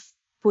sort of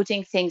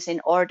putting things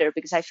in order,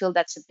 because I feel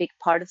that's a big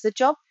part of the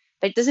job.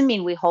 But it doesn't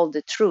mean we hold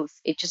the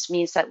truth. It just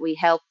means that we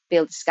help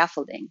build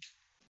scaffolding.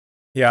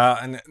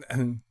 Yeah,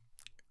 and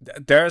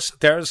there's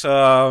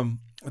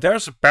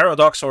a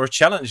paradox or a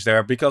challenge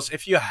there, because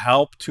if you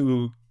help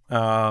to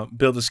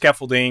build a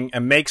scaffolding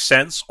and make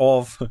sense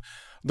of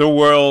the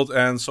world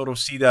and sort of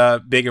see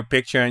the bigger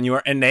picture, and you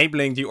are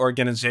enabling the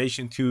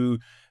organization to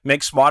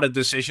make smarter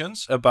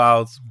decisions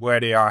about where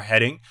they are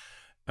heading,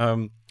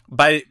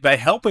 by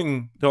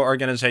helping the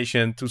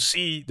organization to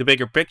see the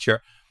bigger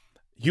picture,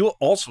 you'll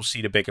also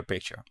see the bigger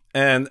picture,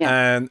 and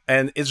Yeah.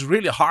 and it's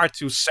really hard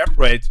to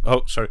separate,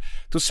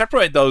 to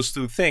separate those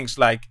two things,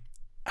 like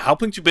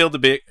helping to build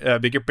a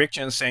bigger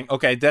picture and saying,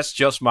 okay, that's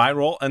just my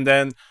role, and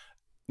then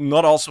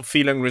not also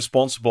feeling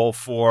responsible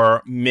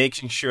for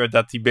making sure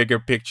that the bigger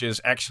picture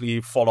is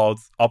actually followed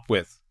up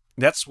with.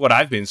 That's what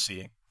I've been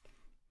seeing.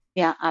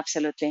 Yeah,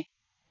 absolutely.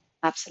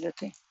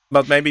 Absolutely.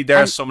 But maybe And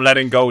there's some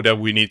letting go that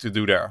we need to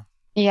do there.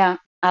 yeah,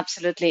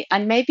 absolutely.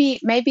 And maybe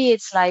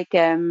it's like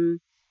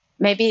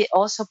maybe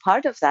also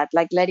part of that,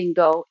 like letting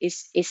go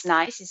is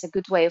nice, is a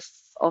good way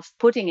of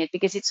putting it,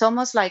 because it's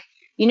almost like,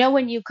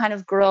 when you kind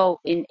of grow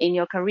in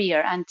your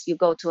career and you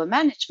go to a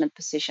management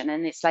position,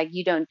 and it's like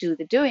you don't do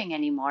the doing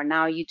anymore.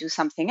 Now you do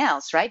something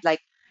else, right?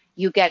 Like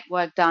you get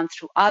work done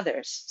through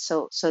others.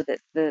 So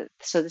the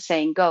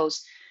saying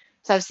goes.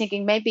 So I was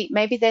thinking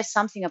maybe there's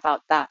something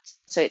about that.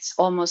 So it's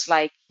almost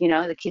like,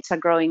 the kids are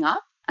growing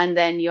up, and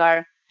then you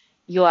are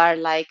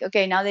like,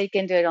 okay, now they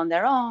can do it on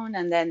their own,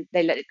 and then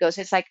they let it go.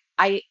 So it's like,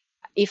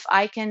 if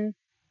I can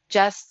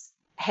just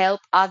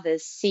help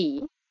others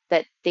see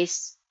that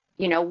this,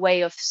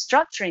 way of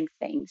structuring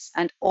things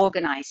and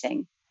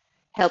organizing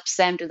helps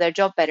them do their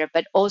job better,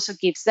 but also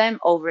gives them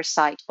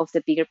oversight of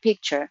the bigger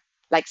picture,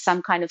 like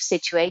some kind of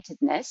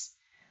situatedness,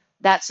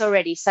 that's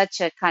already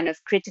such a kind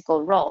of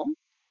critical role.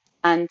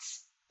 And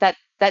that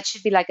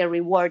should be like a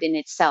reward in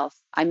itself.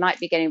 I might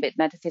be getting a bit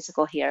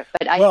metaphysical here,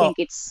 but I Well, think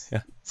it's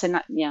yeah. it's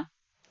a yeah.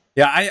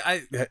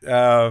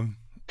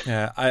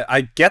 Yeah,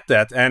 I get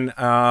that, and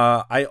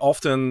I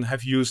often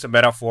have used the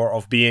metaphor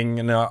of being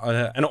an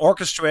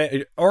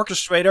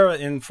orchestrator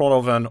in front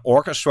of an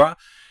orchestra.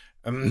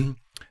 Um,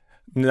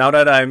 Now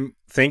that I'm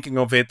thinking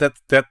of it,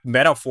 that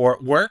metaphor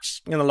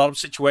works in a lot of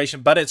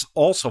situations, but it's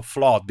also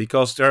flawed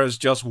because there is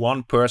just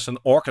one person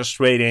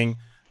orchestrating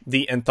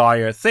the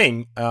entire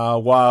thing,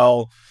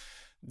 while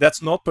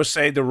that's not per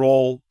se the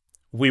role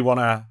we want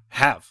to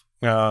have.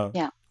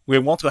 Yeah. We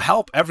want to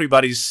help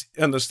everybody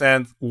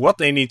understand what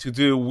they need to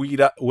do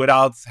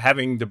without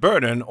having the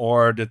burden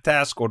or the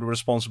task or the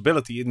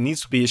responsibility. It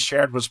needs to be a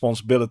shared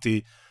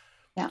responsibility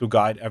Yeah. to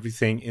guide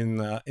everything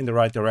in the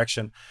right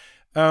direction.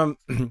 Um,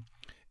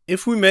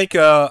 if we make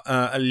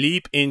a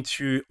leap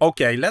into,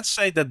 okay, let's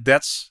say that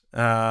that's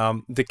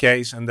the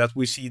case and that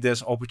we see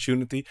this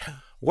opportunity,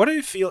 what do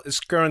you feel is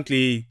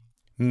currently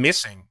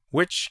missing?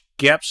 Which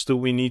gaps do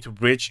we need to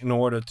bridge in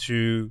order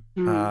to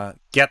Mm.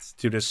 get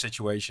to this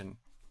situation?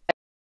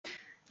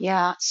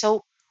 Yeah.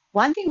 So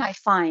one thing I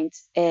find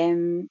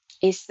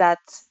is that,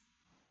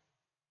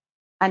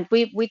 and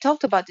we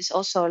talked about this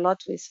also a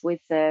lot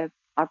with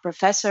our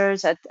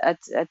professors at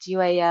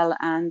UAL,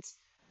 and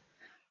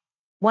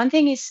one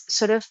thing is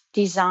sort of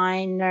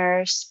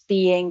designers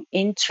being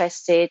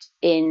interested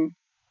in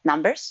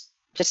numbers,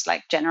 just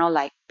like general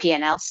like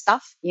P&L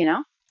stuff,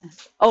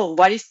 oh,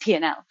 what is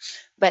P&L?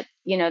 But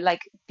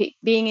like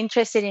being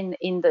interested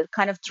in the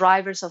kind of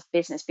drivers of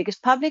business, because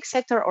public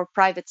sector or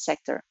private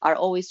sector are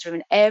always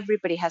driven.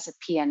 Everybody has a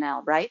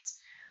P&L, right?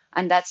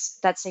 And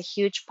that's a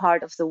huge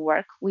part of the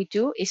work we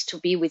do, is to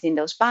be within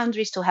those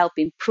boundaries, to help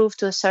improve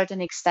to a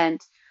certain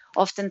extent.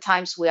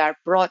 Oftentimes we are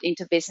brought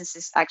into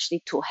businesses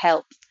actually to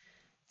help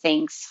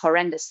things,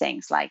 horrendous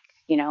things like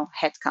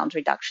headcount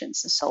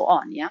reductions and so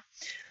on. Yeah.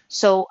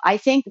 So I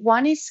think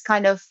one is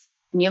kind of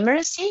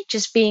numeracy,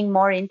 just being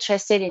more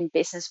interested in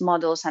business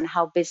models and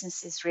how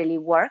businesses really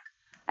work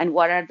and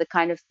what are the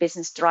kind of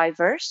business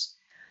drivers.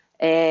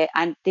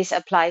 And this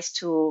applies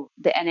to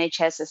the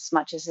NHS as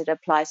much as it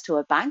applies to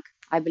a bank,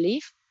 I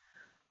believe.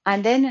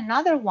 And then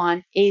another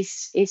one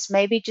is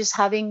maybe just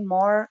having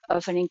more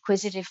of an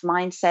inquisitive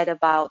mindset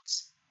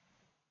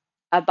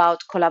about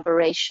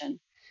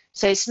collaboration.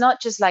 So it's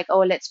not just like, oh,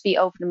 let's be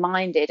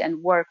open-minded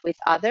and work with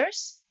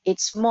others.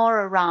 It's more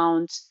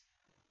around,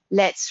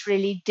 let's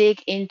really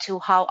dig into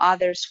how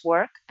others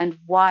work and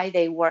why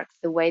they work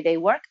the way they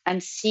work,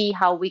 and see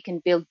how we can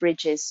build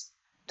bridges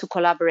to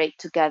collaborate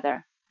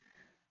together.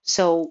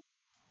 So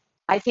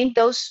I think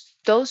those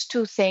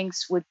two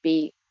things would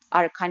be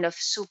are kind of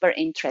super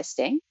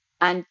interesting,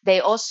 and they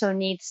also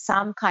need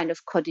some kind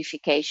of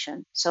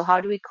codification. So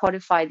how do we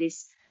codify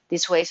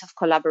these ways of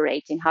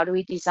collaborating? How do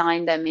we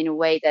design them in a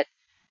way that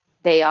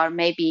they are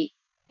maybe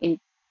in,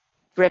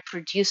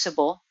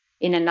 reproducible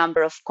in a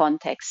number of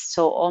contexts?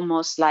 So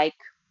almost like,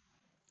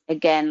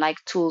 again, like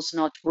tools,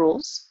 not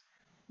rules,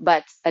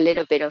 but a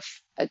little bit of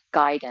a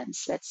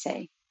guidance, let's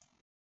say.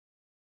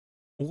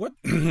 What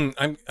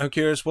I'm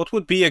curious, what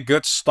would be a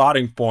good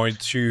starting point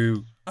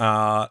to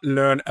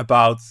learn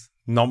about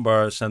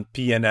numbers and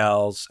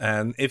P&Ls?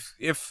 And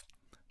if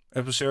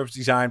a service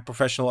design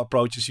professional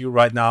approaches you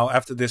right now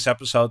after this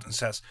episode and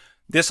says,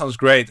 "This sounds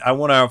great, I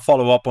want to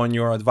follow up on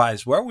your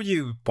advice," where would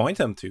you point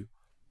them to?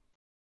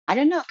 I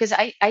don't know, because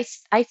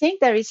I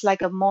think there is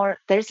like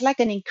there's like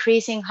an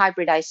increasing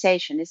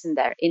hybridization, isn't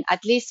there? In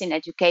at least in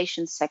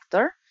education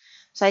sector.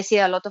 So I see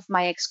a lot of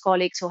my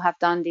ex-colleagues who have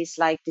done these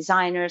like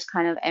designers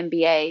kind of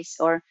MBAs,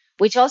 or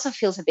which also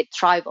feels a bit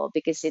tribal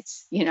because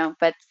it's,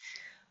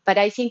 but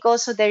I think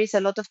also there is a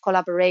lot of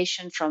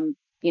collaboration from,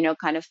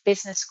 kind of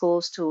business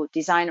schools to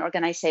design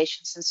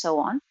organizations and so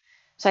on.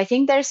 So I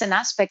think there's an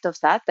aspect of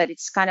that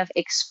it's kind of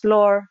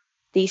explore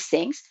these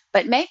things,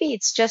 but maybe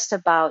it's just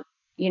about,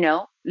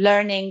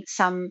 learning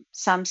some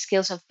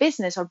skills of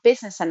business or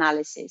business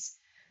analysis.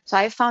 So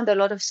I found a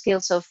lot of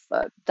skills of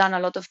done a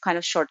lot of kind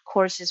of short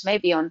courses,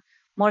 maybe on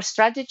more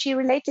strategy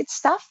related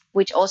stuff,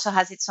 which also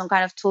has its own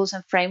kind of tools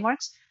and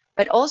frameworks,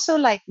 but also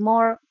like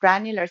more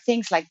granular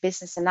things like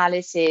business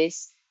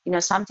analysis,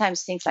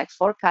 sometimes things like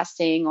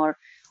forecasting or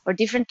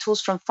different tools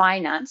from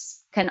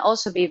finance can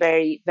also be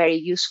very, very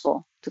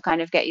useful to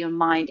kind of get your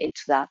mind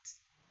into that.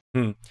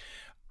 Hmm.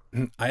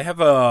 I have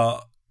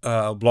a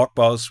blog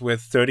post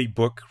with 30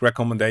 book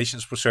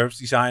recommendations for service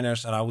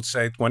designers, and I would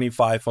say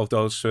 25 of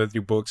those 30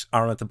 books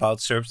aren't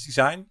about service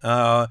design.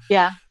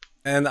 Yeah,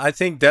 And I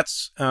think that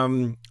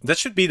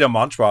should be the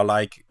mantra.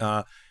 Like,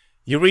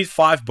 you read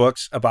 5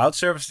 books about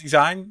service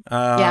design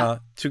yeah,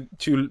 to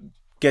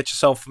get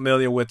yourself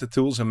familiar with the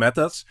tools and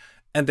methods,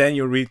 and then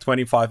you read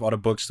 25 other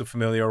books to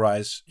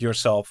familiarize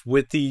yourself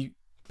with the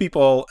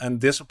people and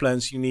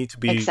disciplines you need to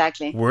be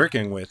exactly.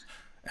 working with.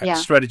 Yeah,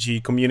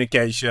 Strategy,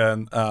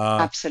 communication,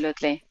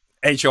 absolutely.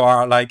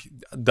 HR, like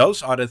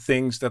those are the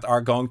things that are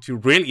going to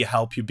really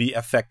help you be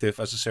effective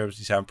as a service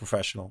design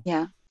professional.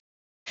 Yeah.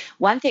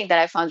 One thing that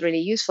I found really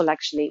useful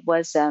actually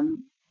was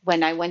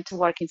when I went to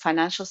work in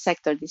financial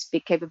sector, this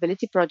big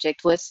capability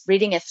project was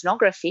reading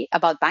ethnography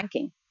about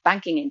banking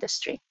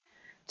industry,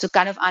 to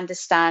kind of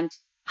understand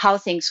how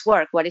things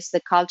work, what is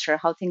the culture,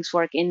 how things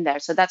work in there.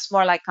 So that's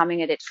more like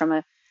coming at it from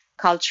a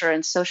culture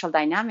and social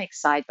dynamic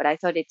side. But I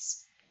thought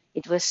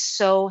it was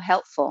so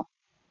helpful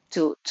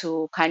to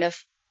kind of,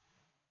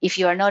 if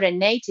you are not a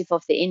native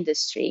of the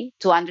industry,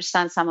 to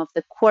understand some of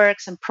the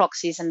quirks and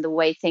proxies and the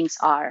way things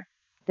are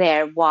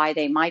there, why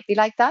they might be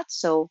like that.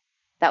 So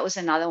that was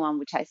another one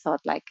which I thought,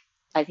 like,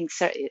 I think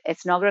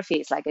ethnography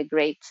is like a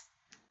great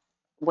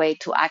way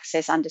to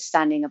access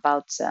understanding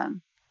about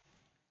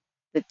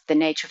the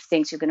nature of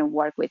things you're going to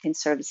work with in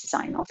service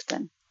design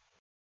often.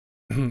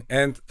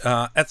 And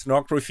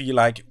ethnography,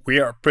 like we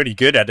are pretty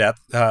good at that,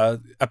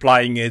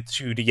 applying it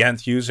to the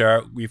end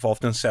user. We've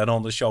often said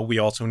on the show we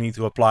also need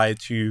to apply it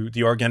to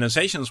the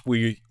organizations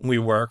we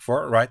work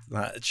for, right?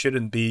 It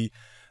shouldn't be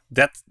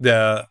that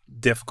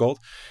difficult.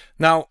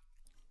 Now,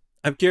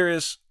 I'm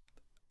curious,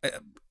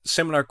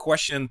 similar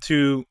question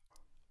to,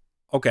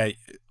 okay,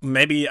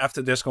 maybe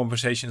after this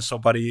conversation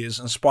somebody is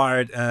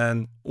inspired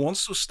and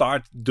wants to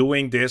start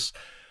doing this.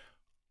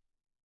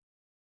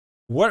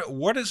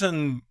 What is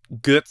a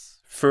good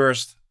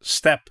first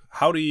step?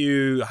 How do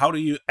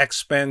you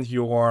expand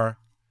your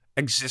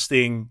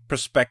existing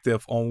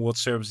perspective on what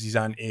service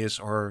design is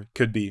or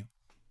could be?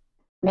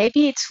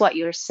 Maybe it's what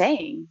you're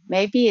saying.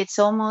 Maybe it's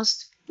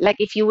almost like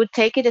if you would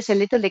take it as a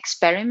little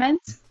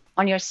experiment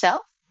on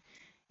yourself,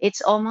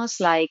 it's almost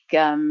like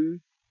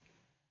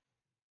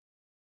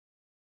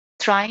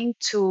trying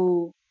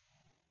to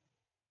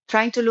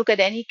trying to look at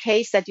any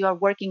case that you are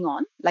working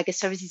on, like a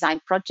service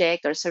design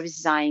project or service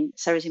design,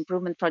 service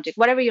improvement project,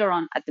 whatever you're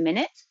on at the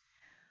minute,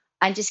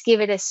 and just give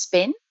it a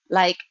spin,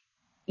 like,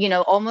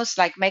 almost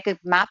like make a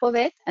map of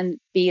it and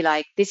be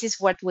like, this is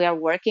what we are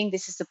working,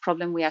 this is the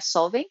problem we are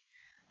solving.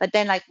 But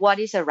then, like, what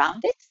is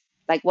around it?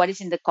 Like, what is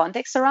in the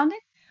context around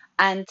it?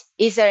 And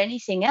is there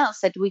anything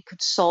else that we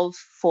could solve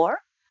for?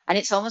 And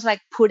it's almost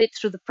like put it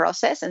through the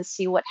process and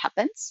see what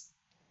happens.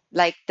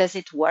 Like, does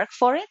it work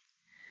for it?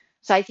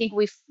 So I think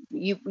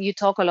you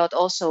talk a lot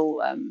also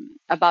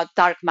about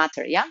dark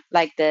matter, yeah,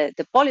 like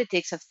the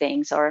politics of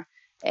things, or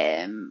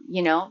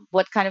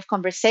what kind of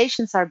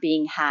conversations are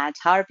being had,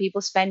 how are people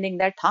spending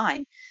their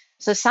time.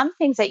 So some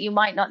things that you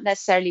might not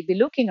necessarily be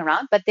looking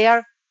around, but they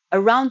are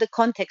around the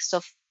context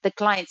of the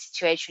client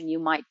situation you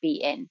might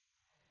be in.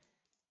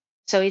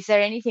 So is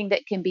there anything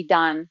that can be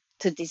done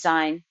to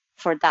design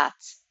for that?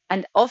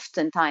 And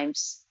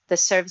oftentimes the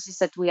services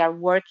that we are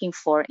working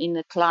for in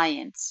the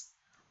clients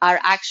are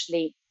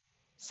actually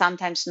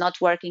sometimes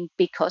not working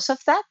because of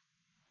that,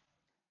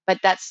 but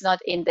that's not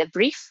in the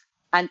brief.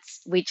 And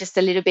we just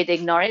a little bit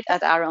ignore it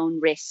at our own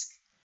risk.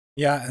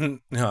 Yeah, and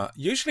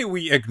usually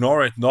we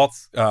ignore it, not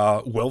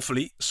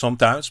willfully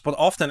sometimes, but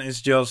often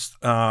it's just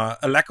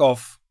a lack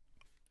of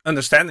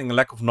understanding, a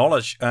lack of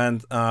knowledge.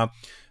 And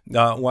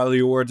while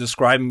you were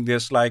describing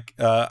this, like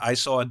I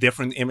saw a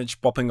different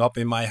image popping up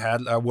in my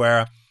head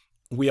where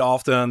we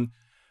often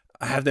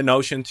have the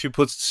notion to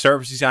put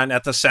service design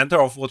at the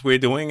center of what we're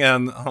doing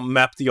and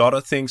map the other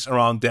things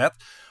around that.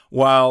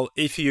 While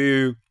if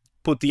you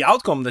put the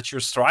outcome that you're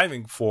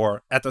striving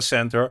for at the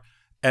center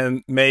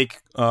and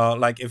make,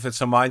 like if it's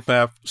a mind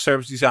map,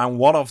 service design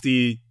one of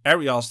the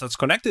areas that's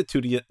connected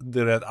to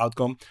that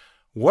outcome,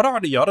 what are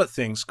the other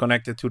things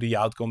connected to the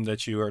outcome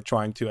that you are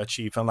trying to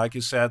achieve? And like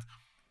you said,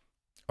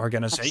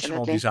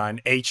 organizational Absolutely. design,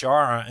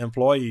 HR,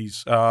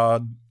 employees,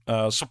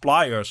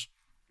 suppliers.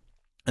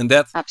 And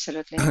that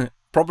Absolutely.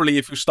 probably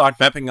if you start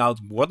mapping out,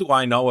 what do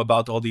I know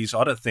about all these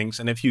other things?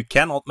 And if you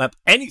cannot map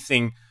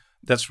anything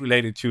that's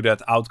related to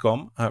that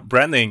outcome,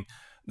 branding,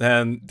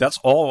 then that's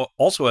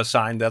also a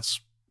sign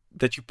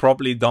that you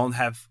probably don't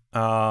have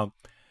the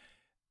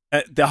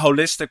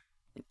holistic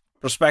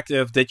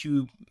perspective that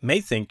you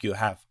may think you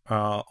have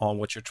on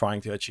what you're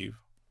trying to achieve.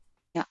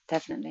 Yeah,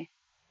 definitely.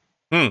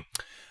 I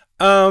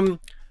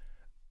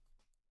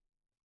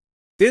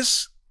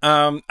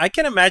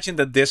can imagine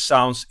that this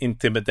sounds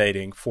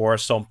intimidating for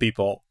some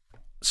people.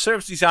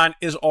 Service design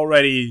is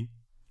already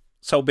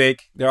so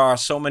big. There are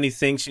so many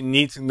things you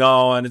need to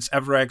know, and it's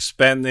ever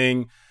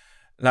expanding.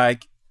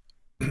 Like,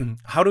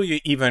 how do you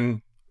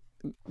even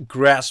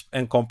grasp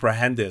and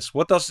comprehend this?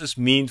 What does this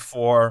mean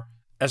for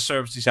a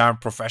service design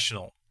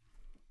professional?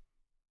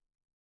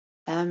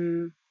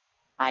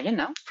 I don't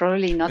know,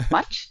 probably not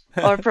much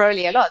or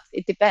probably a lot.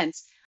 It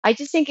depends. I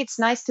just think it's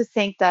nice to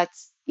think that,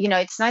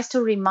 it's nice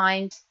to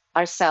remind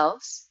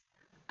ourselves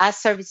as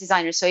service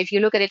designers. So if you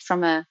look at it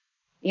from a,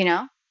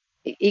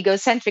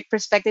 egocentric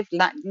perspective,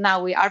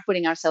 now we are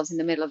putting ourselves in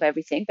the middle of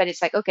everything, but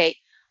it's like, okay,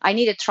 I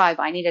need a tribe.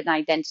 I need an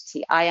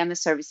identity. I am a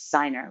service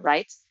designer,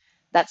 right?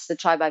 That's the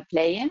tribe I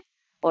play in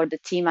or the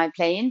team I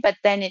play in. But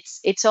then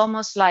it's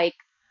almost like,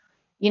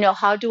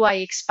 how do I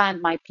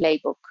expand my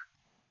playbook?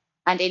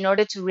 And in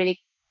order to really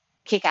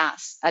kick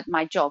ass at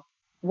my job,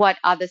 what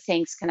other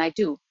things can I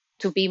do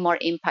to be more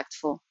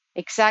impactful?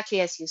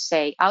 Exactly as you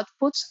say,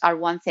 outputs are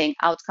one thing,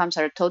 outcomes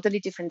are a totally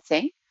different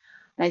thing.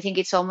 And I think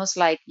it's almost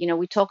like,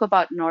 we talk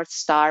about North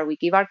Star, we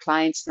give our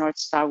clients North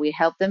Star, we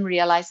help them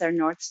realize their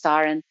North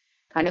Star and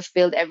kind of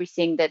build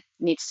everything that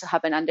needs to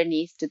happen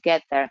underneath to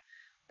get there.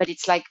 But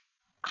it's like,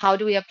 how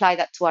do we apply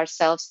that to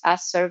ourselves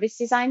as service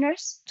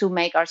designers to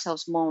make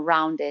ourselves more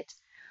rounded?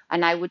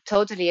 And I would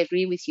totally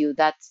agree with you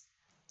that,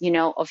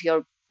 of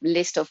your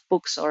list of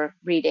books or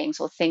readings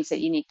or things that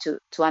you need to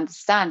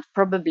understand,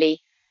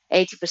 probably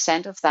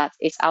 80% of that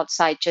is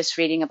outside just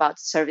reading about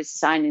service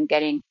design and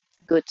getting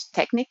good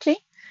technically.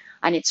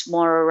 And it's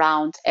more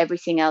around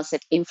everything else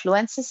that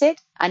influences it.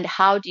 And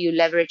how do you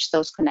leverage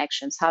those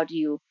connections? How do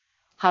you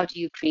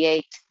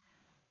create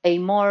a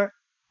more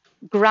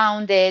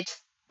grounded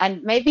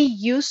and maybe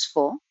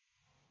useful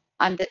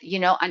and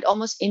and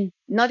almost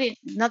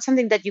not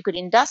something that you could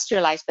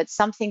industrialize, but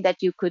something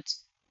that you could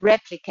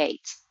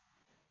replicate,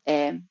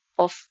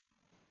 of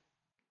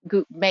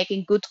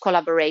making good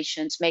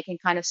collaborations, making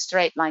kind of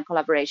straight line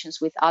collaborations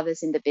with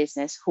others in the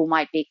business who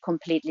might be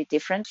completely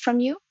different from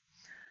you,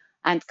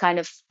 and kind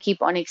of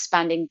keep on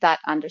expanding that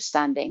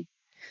understanding.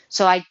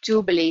 So I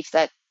do believe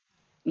that,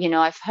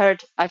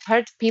 I've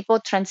heard people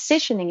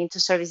transitioning into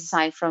service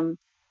design from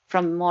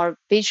more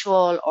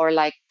visual or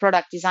like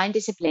product design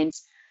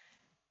disciplines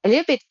a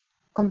little bit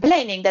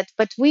complaining that,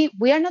 but we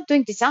are not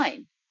doing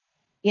design.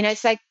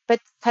 It's like, but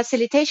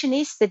facilitation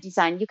is the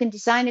design. You can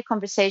design a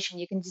conversation,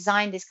 you can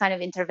design this kind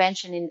of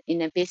intervention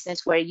in a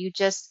business where you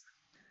just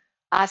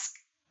ask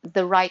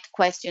the right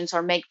questions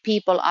or make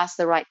people ask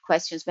the right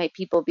questions, make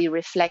people be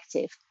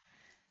reflective.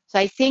 So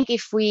I think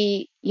if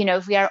we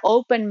are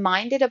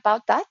open-minded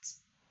about that,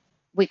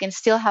 we can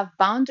still have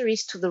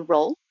boundaries to the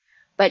role,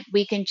 but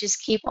we can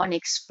just keep on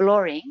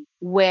exploring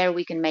where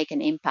we can make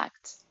an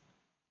impact,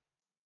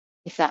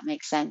 if that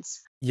makes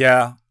sense.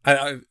 Yeah,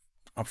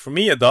 for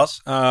me it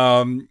does.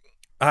 And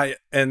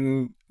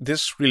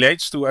this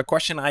relates to a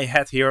question I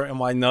had here in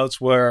my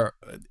notes where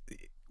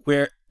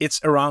it's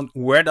around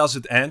where does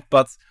it end,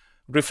 but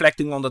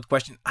reflecting on that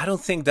question, I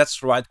don't think that's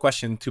the right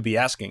question to be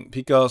asking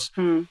because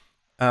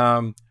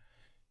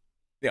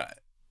yeah,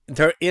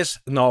 there is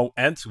no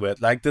end to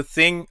it. Like the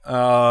thing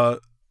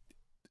that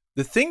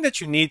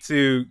you need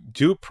to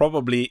do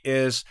probably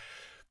is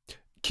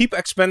keep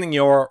expanding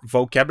your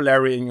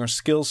vocabulary and your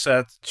skill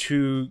set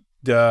to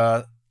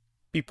the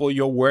people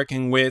you're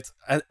working with.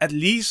 At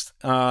least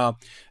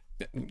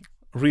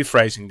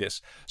rephrasing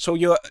this. So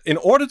in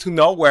order to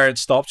know where it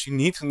stops, you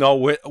need to know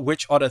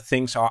which other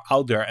things are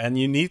out there, and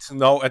you need to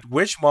know at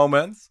which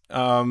moment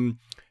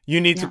you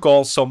need to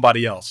call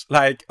somebody else.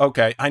 Like,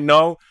 okay, I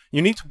know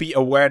you need to be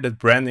aware that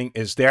branding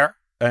is there,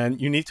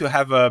 and you need to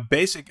have a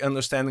basic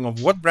understanding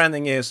of what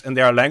branding is in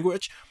their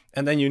language.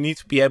 And then you need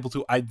to be able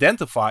to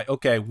identify,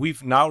 okay,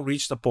 we've now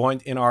reached a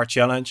point in our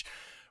challenge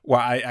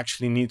where I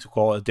actually need to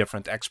call a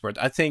different expert.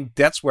 I think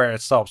that's where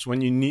it stops.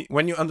 When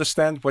you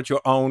understand what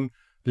your own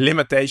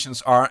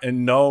limitations are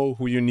and know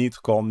who you need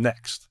to call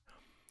next.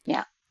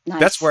 Yeah, nice.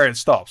 That's where it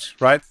stops,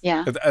 right?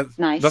 Yeah,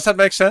 nice. Does that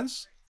make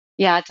sense?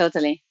 Yeah,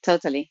 totally.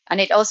 And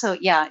it also,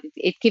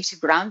 it keeps you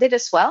grounded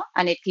as well,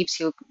 and it keeps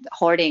you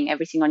hoarding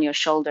everything on your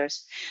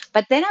shoulders.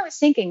 But then I was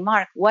thinking,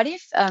 Mark, what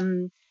if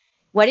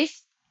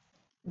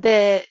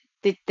the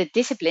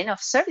discipline of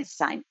service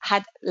design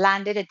had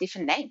landed a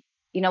different name?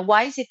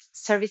 Why is it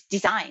service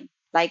design?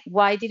 Like,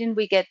 why didn't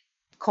we get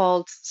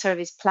called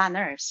service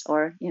planners,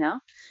 or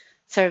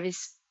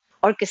service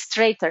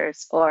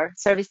orchestrators, or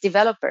service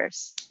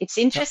developers? It's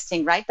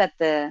interesting, right? That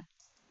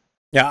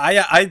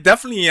I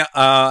definitely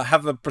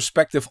have a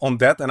perspective on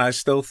that, and I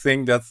still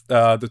think that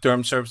the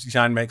term service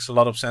design makes a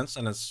lot of sense,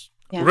 and it's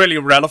really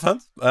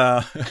relevant.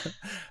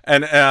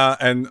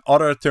 And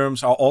other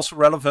terms are also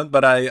relevant,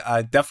 but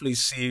I definitely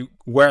see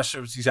where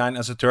service design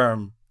as a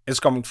term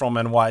is coming from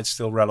and why it's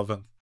still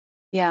relevant.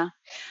 Yeah,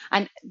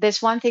 and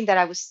there's one thing that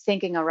I was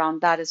thinking around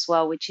that as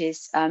well, which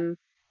is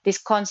this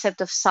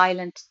concept of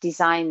silent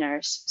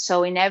designers.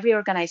 So in every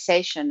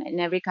organization, in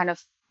every kind of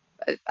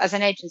as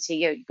an agency,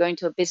 you're going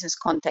to a business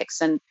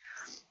context, and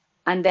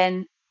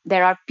then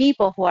there are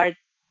people who are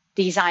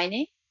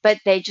designing, but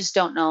they just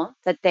don't know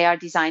that they are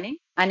designing.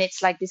 And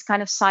it's like this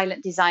kind of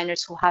silent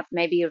designers who have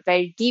maybe a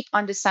very deep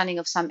understanding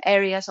of some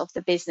areas of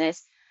the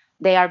business.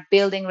 They are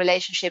building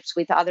relationships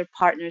with other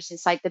partners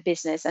inside the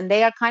business, and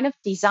they are kind of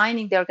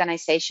designing the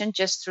organization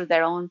just through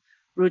their own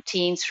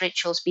routines,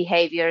 rituals,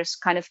 behaviors,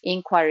 kind of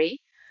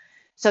inquiry.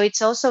 So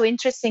it's also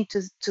interesting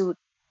to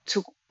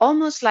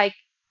almost like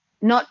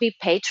not be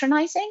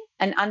patronizing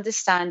and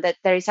understand that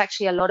there is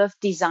actually a lot of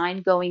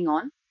design going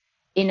on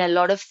in a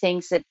lot of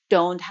things that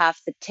don't have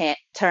the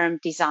term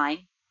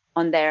design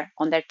on their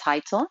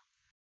title.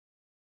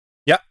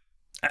 Yeah,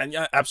 and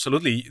yeah,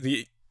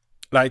 absolutely.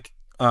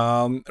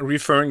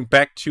 Referring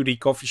back to the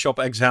coffee shop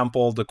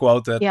example, the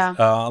quote that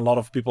a lot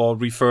of people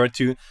refer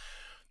to,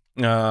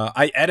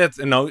 I added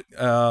a note,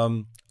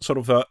 sort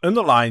of an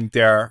underline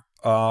there,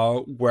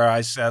 where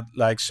I said,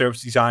 like,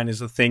 service design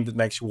is a thing that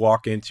makes you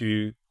walk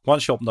into one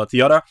shop, not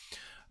the other.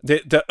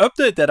 The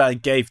update that I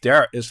gave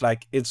there is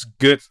like, it's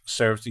good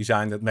service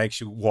design that makes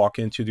you walk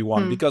into the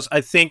one, because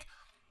I think,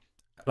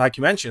 like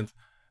you mentioned,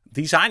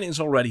 design is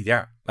already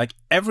there. Like,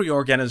 every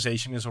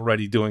organization is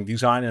already doing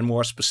design, and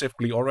more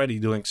specifically already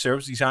doing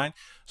service design.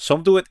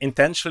 Some do it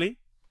intentionally,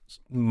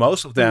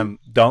 most of them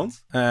don't,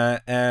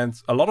 and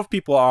a lot of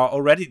people are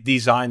already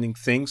designing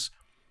things,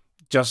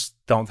 just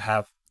don't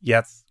have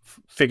yet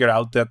figured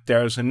out that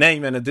there's a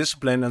name and a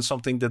discipline and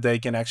something that they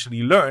can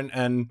actually learn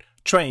and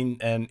train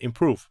and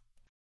improve.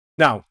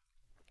 Now,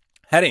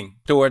 heading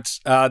towards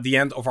the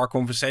end of our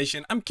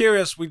conversation, I'm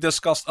curious, we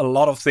discussed a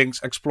lot of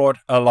things, explored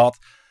a lot.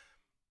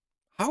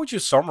 How would you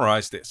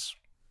summarize this?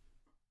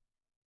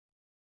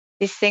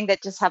 This thing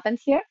that just happened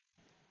here?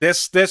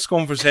 This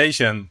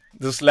conversation,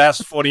 this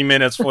last 40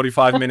 minutes,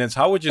 45 minutes,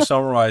 how would you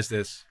summarize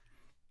this?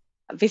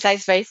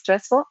 Besides very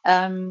stressful,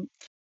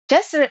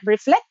 just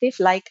reflective.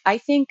 Like, I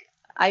think,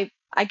 I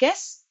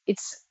guess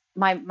it's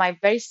my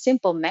very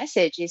simple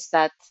message is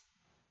that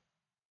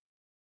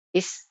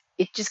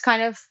it just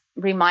kind of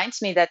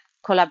reminds me that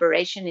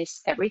collaboration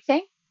is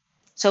everything.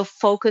 So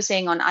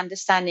focusing on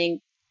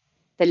understanding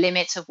the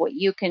limits of what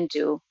you can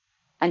do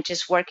and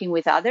just working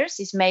with others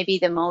is maybe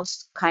the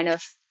most kind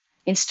of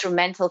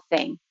instrumental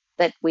thing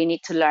that we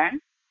need to learn,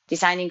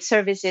 designing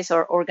services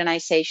or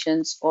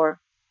organizations or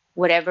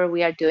whatever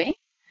we are doing.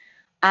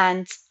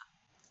 And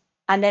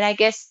then I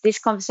guess this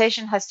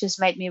conversation has just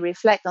made me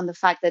reflect on the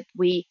fact that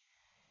we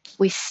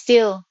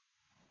still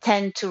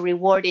tend to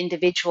reward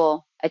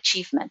individual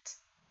achievement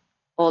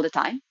all the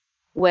time,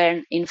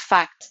 when in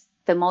fact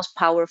the most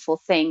powerful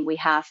thing we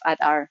have at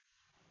our,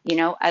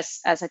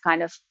 as a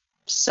kind of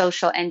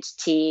social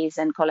entities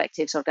and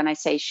collectives,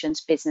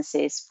 organizations,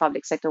 businesses,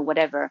 public sector,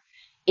 whatever,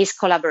 is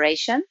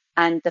collaboration,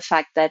 and the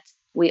fact that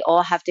we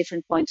all have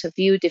different points of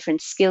view,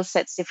 different skill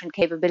sets, different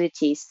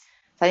capabilities.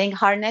 So I think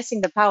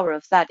harnessing the power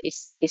of that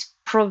is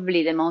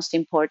probably the most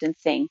important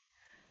thing,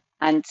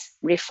 and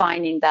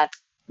refining that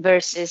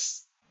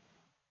versus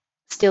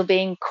still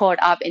being caught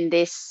up in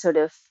this sort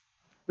of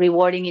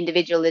rewarding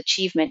individual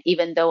achievement,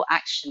 even though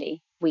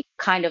actually we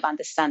kind of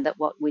understand that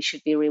what we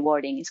should be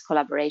rewarding is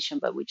collaboration,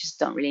 but we just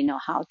don't really know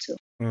how to.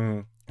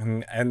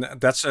 And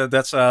that's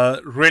a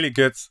really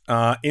good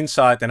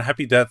insight, and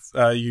happy that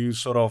you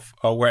sort of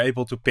were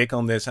able to pick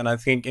on this. And I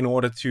think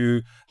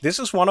this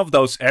is one of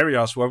those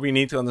areas where we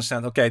need to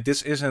understand, okay,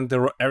 this isn't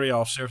the area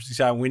of service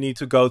design. We need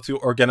to go to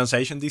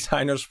organization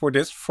designers for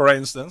this, for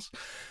instance.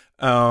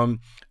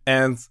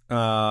 And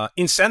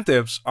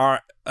incentives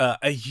are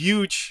a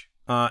huge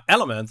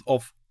element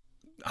of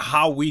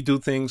how we do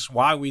things,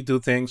 why we do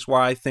things,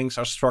 why things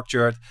are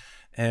structured.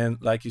 And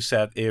like you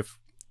said, if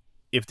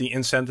the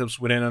incentives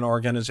within an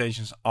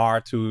organization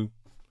are to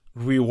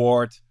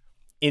reward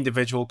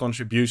individual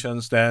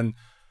contributions, then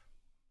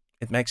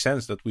it makes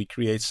sense that we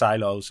create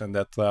silos and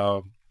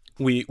that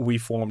we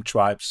form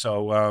tribes.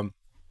 So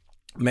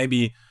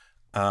maybe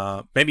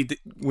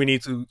we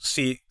need to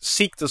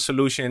seek the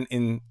solution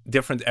in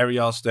different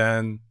areas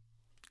than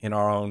in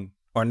our own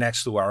or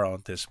next to our own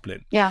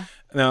discipline. Yeah.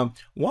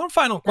 One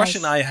final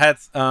question Nice.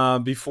 I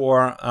had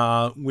before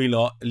we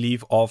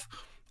leave off.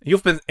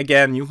 You've been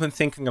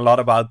thinking a lot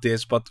about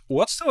this, but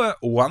what's the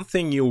one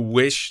thing you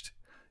wished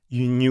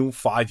you knew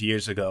 5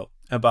 years ago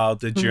about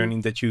the journey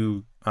that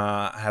you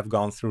have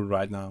gone through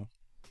right now?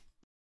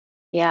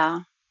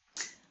 Yeah.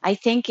 I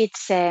think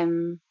it's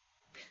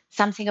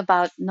something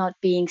about not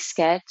being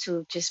scared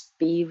to just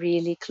be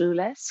really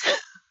clueless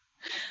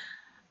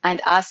and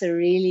ask a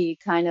really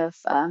kind of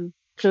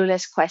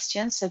clueless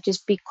question. So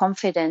just be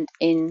confident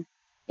in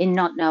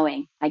not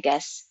knowing, I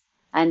guess,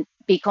 and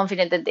be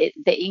confident that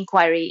the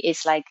inquiry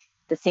is like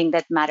the thing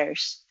that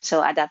matters.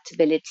 So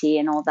adaptability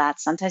and all that.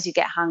 Sometimes you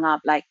get hung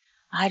up like,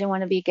 I don't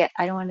want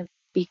to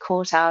be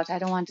caught out. I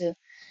don't want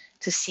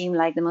to seem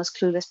like the most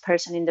clueless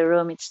person in the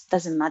room. It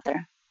doesn't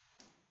matter.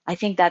 I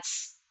think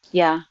that's,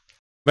 yeah.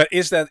 But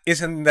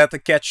isn't that the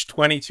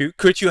catch-22?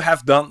 Could you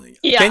have done?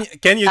 Yeah.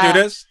 Can you do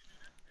this?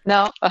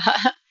 No,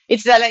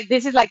 it's like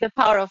this is like the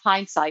power of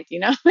hindsight, you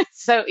know.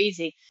 It's so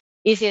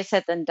easier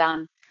said than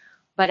done.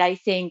 But I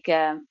think,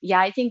 yeah,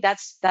 I think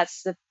that's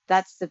the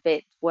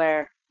bit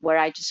where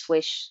I just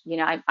wish, you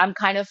know, I'm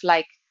kind of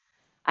like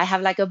I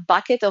have like a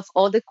bucket of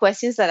all the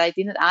questions that I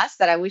didn't ask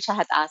that I wish I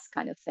had asked,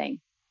 kind of thing.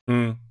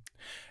 Mm.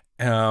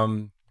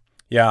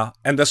 Yeah,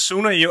 and the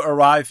sooner you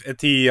arrive at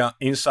the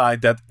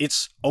insight that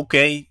it's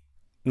okay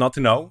not to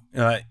know,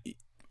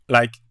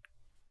 like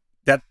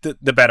that,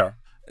 the better.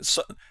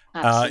 So,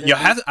 you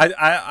have.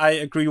 I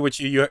agree with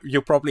you.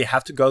 You probably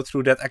have to go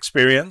through that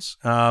experience.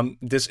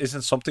 This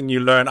isn't something you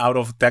learn out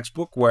of a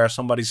textbook where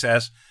somebody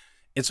says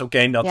it's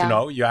okay not to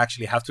know. You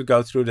actually have to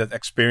go through that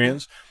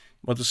experience.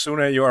 But the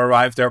sooner you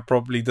arrive there,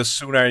 probably the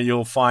sooner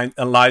you'll find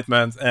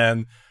enlightenment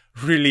and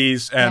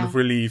release and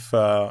relief.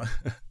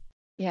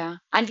 Yeah,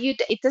 and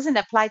it doesn't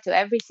apply to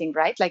everything,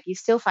 right? Like you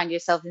still find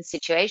yourself in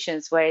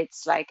situations where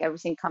it's like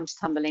everything comes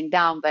tumbling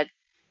down, but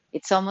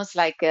it's almost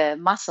like a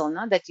muscle,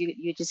 no? That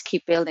you just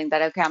keep building.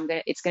 That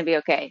okay, it's gonna be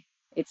okay.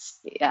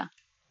 It's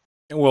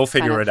We'll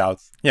figure it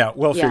out. Yeah,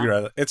 we'll figure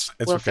it out. It's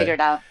we'll okay. figure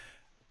it out.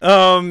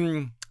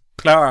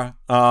 Clara,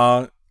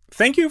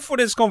 thank you for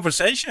this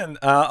conversation.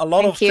 A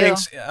lot of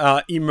things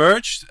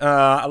emerged.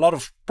 A lot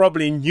of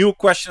probably new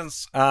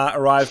questions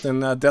arrived,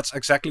 and that's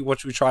exactly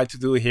what we try to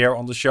do here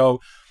on the show.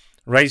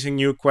 Raising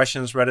new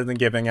questions rather than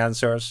giving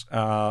answers.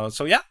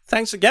 So yeah,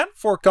 thanks again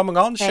for coming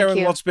on,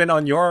 sharing what's been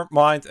on your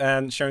mind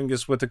and sharing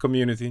this with the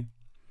community.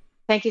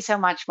 Thank you so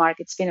much,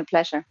 Mark. It's been a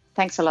pleasure.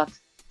 Thanks a lot.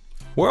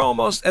 We're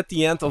almost at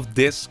the end of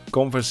this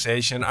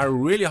conversation. I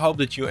really hope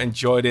that you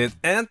enjoyed it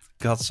and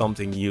got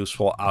something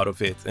useful out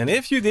of it. And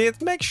if you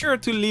did, make sure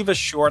to leave a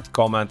short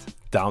comment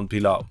down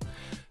below.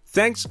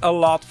 Thanks a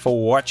lot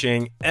for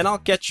watching, and I'll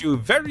catch you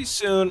very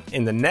soon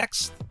in the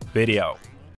next video.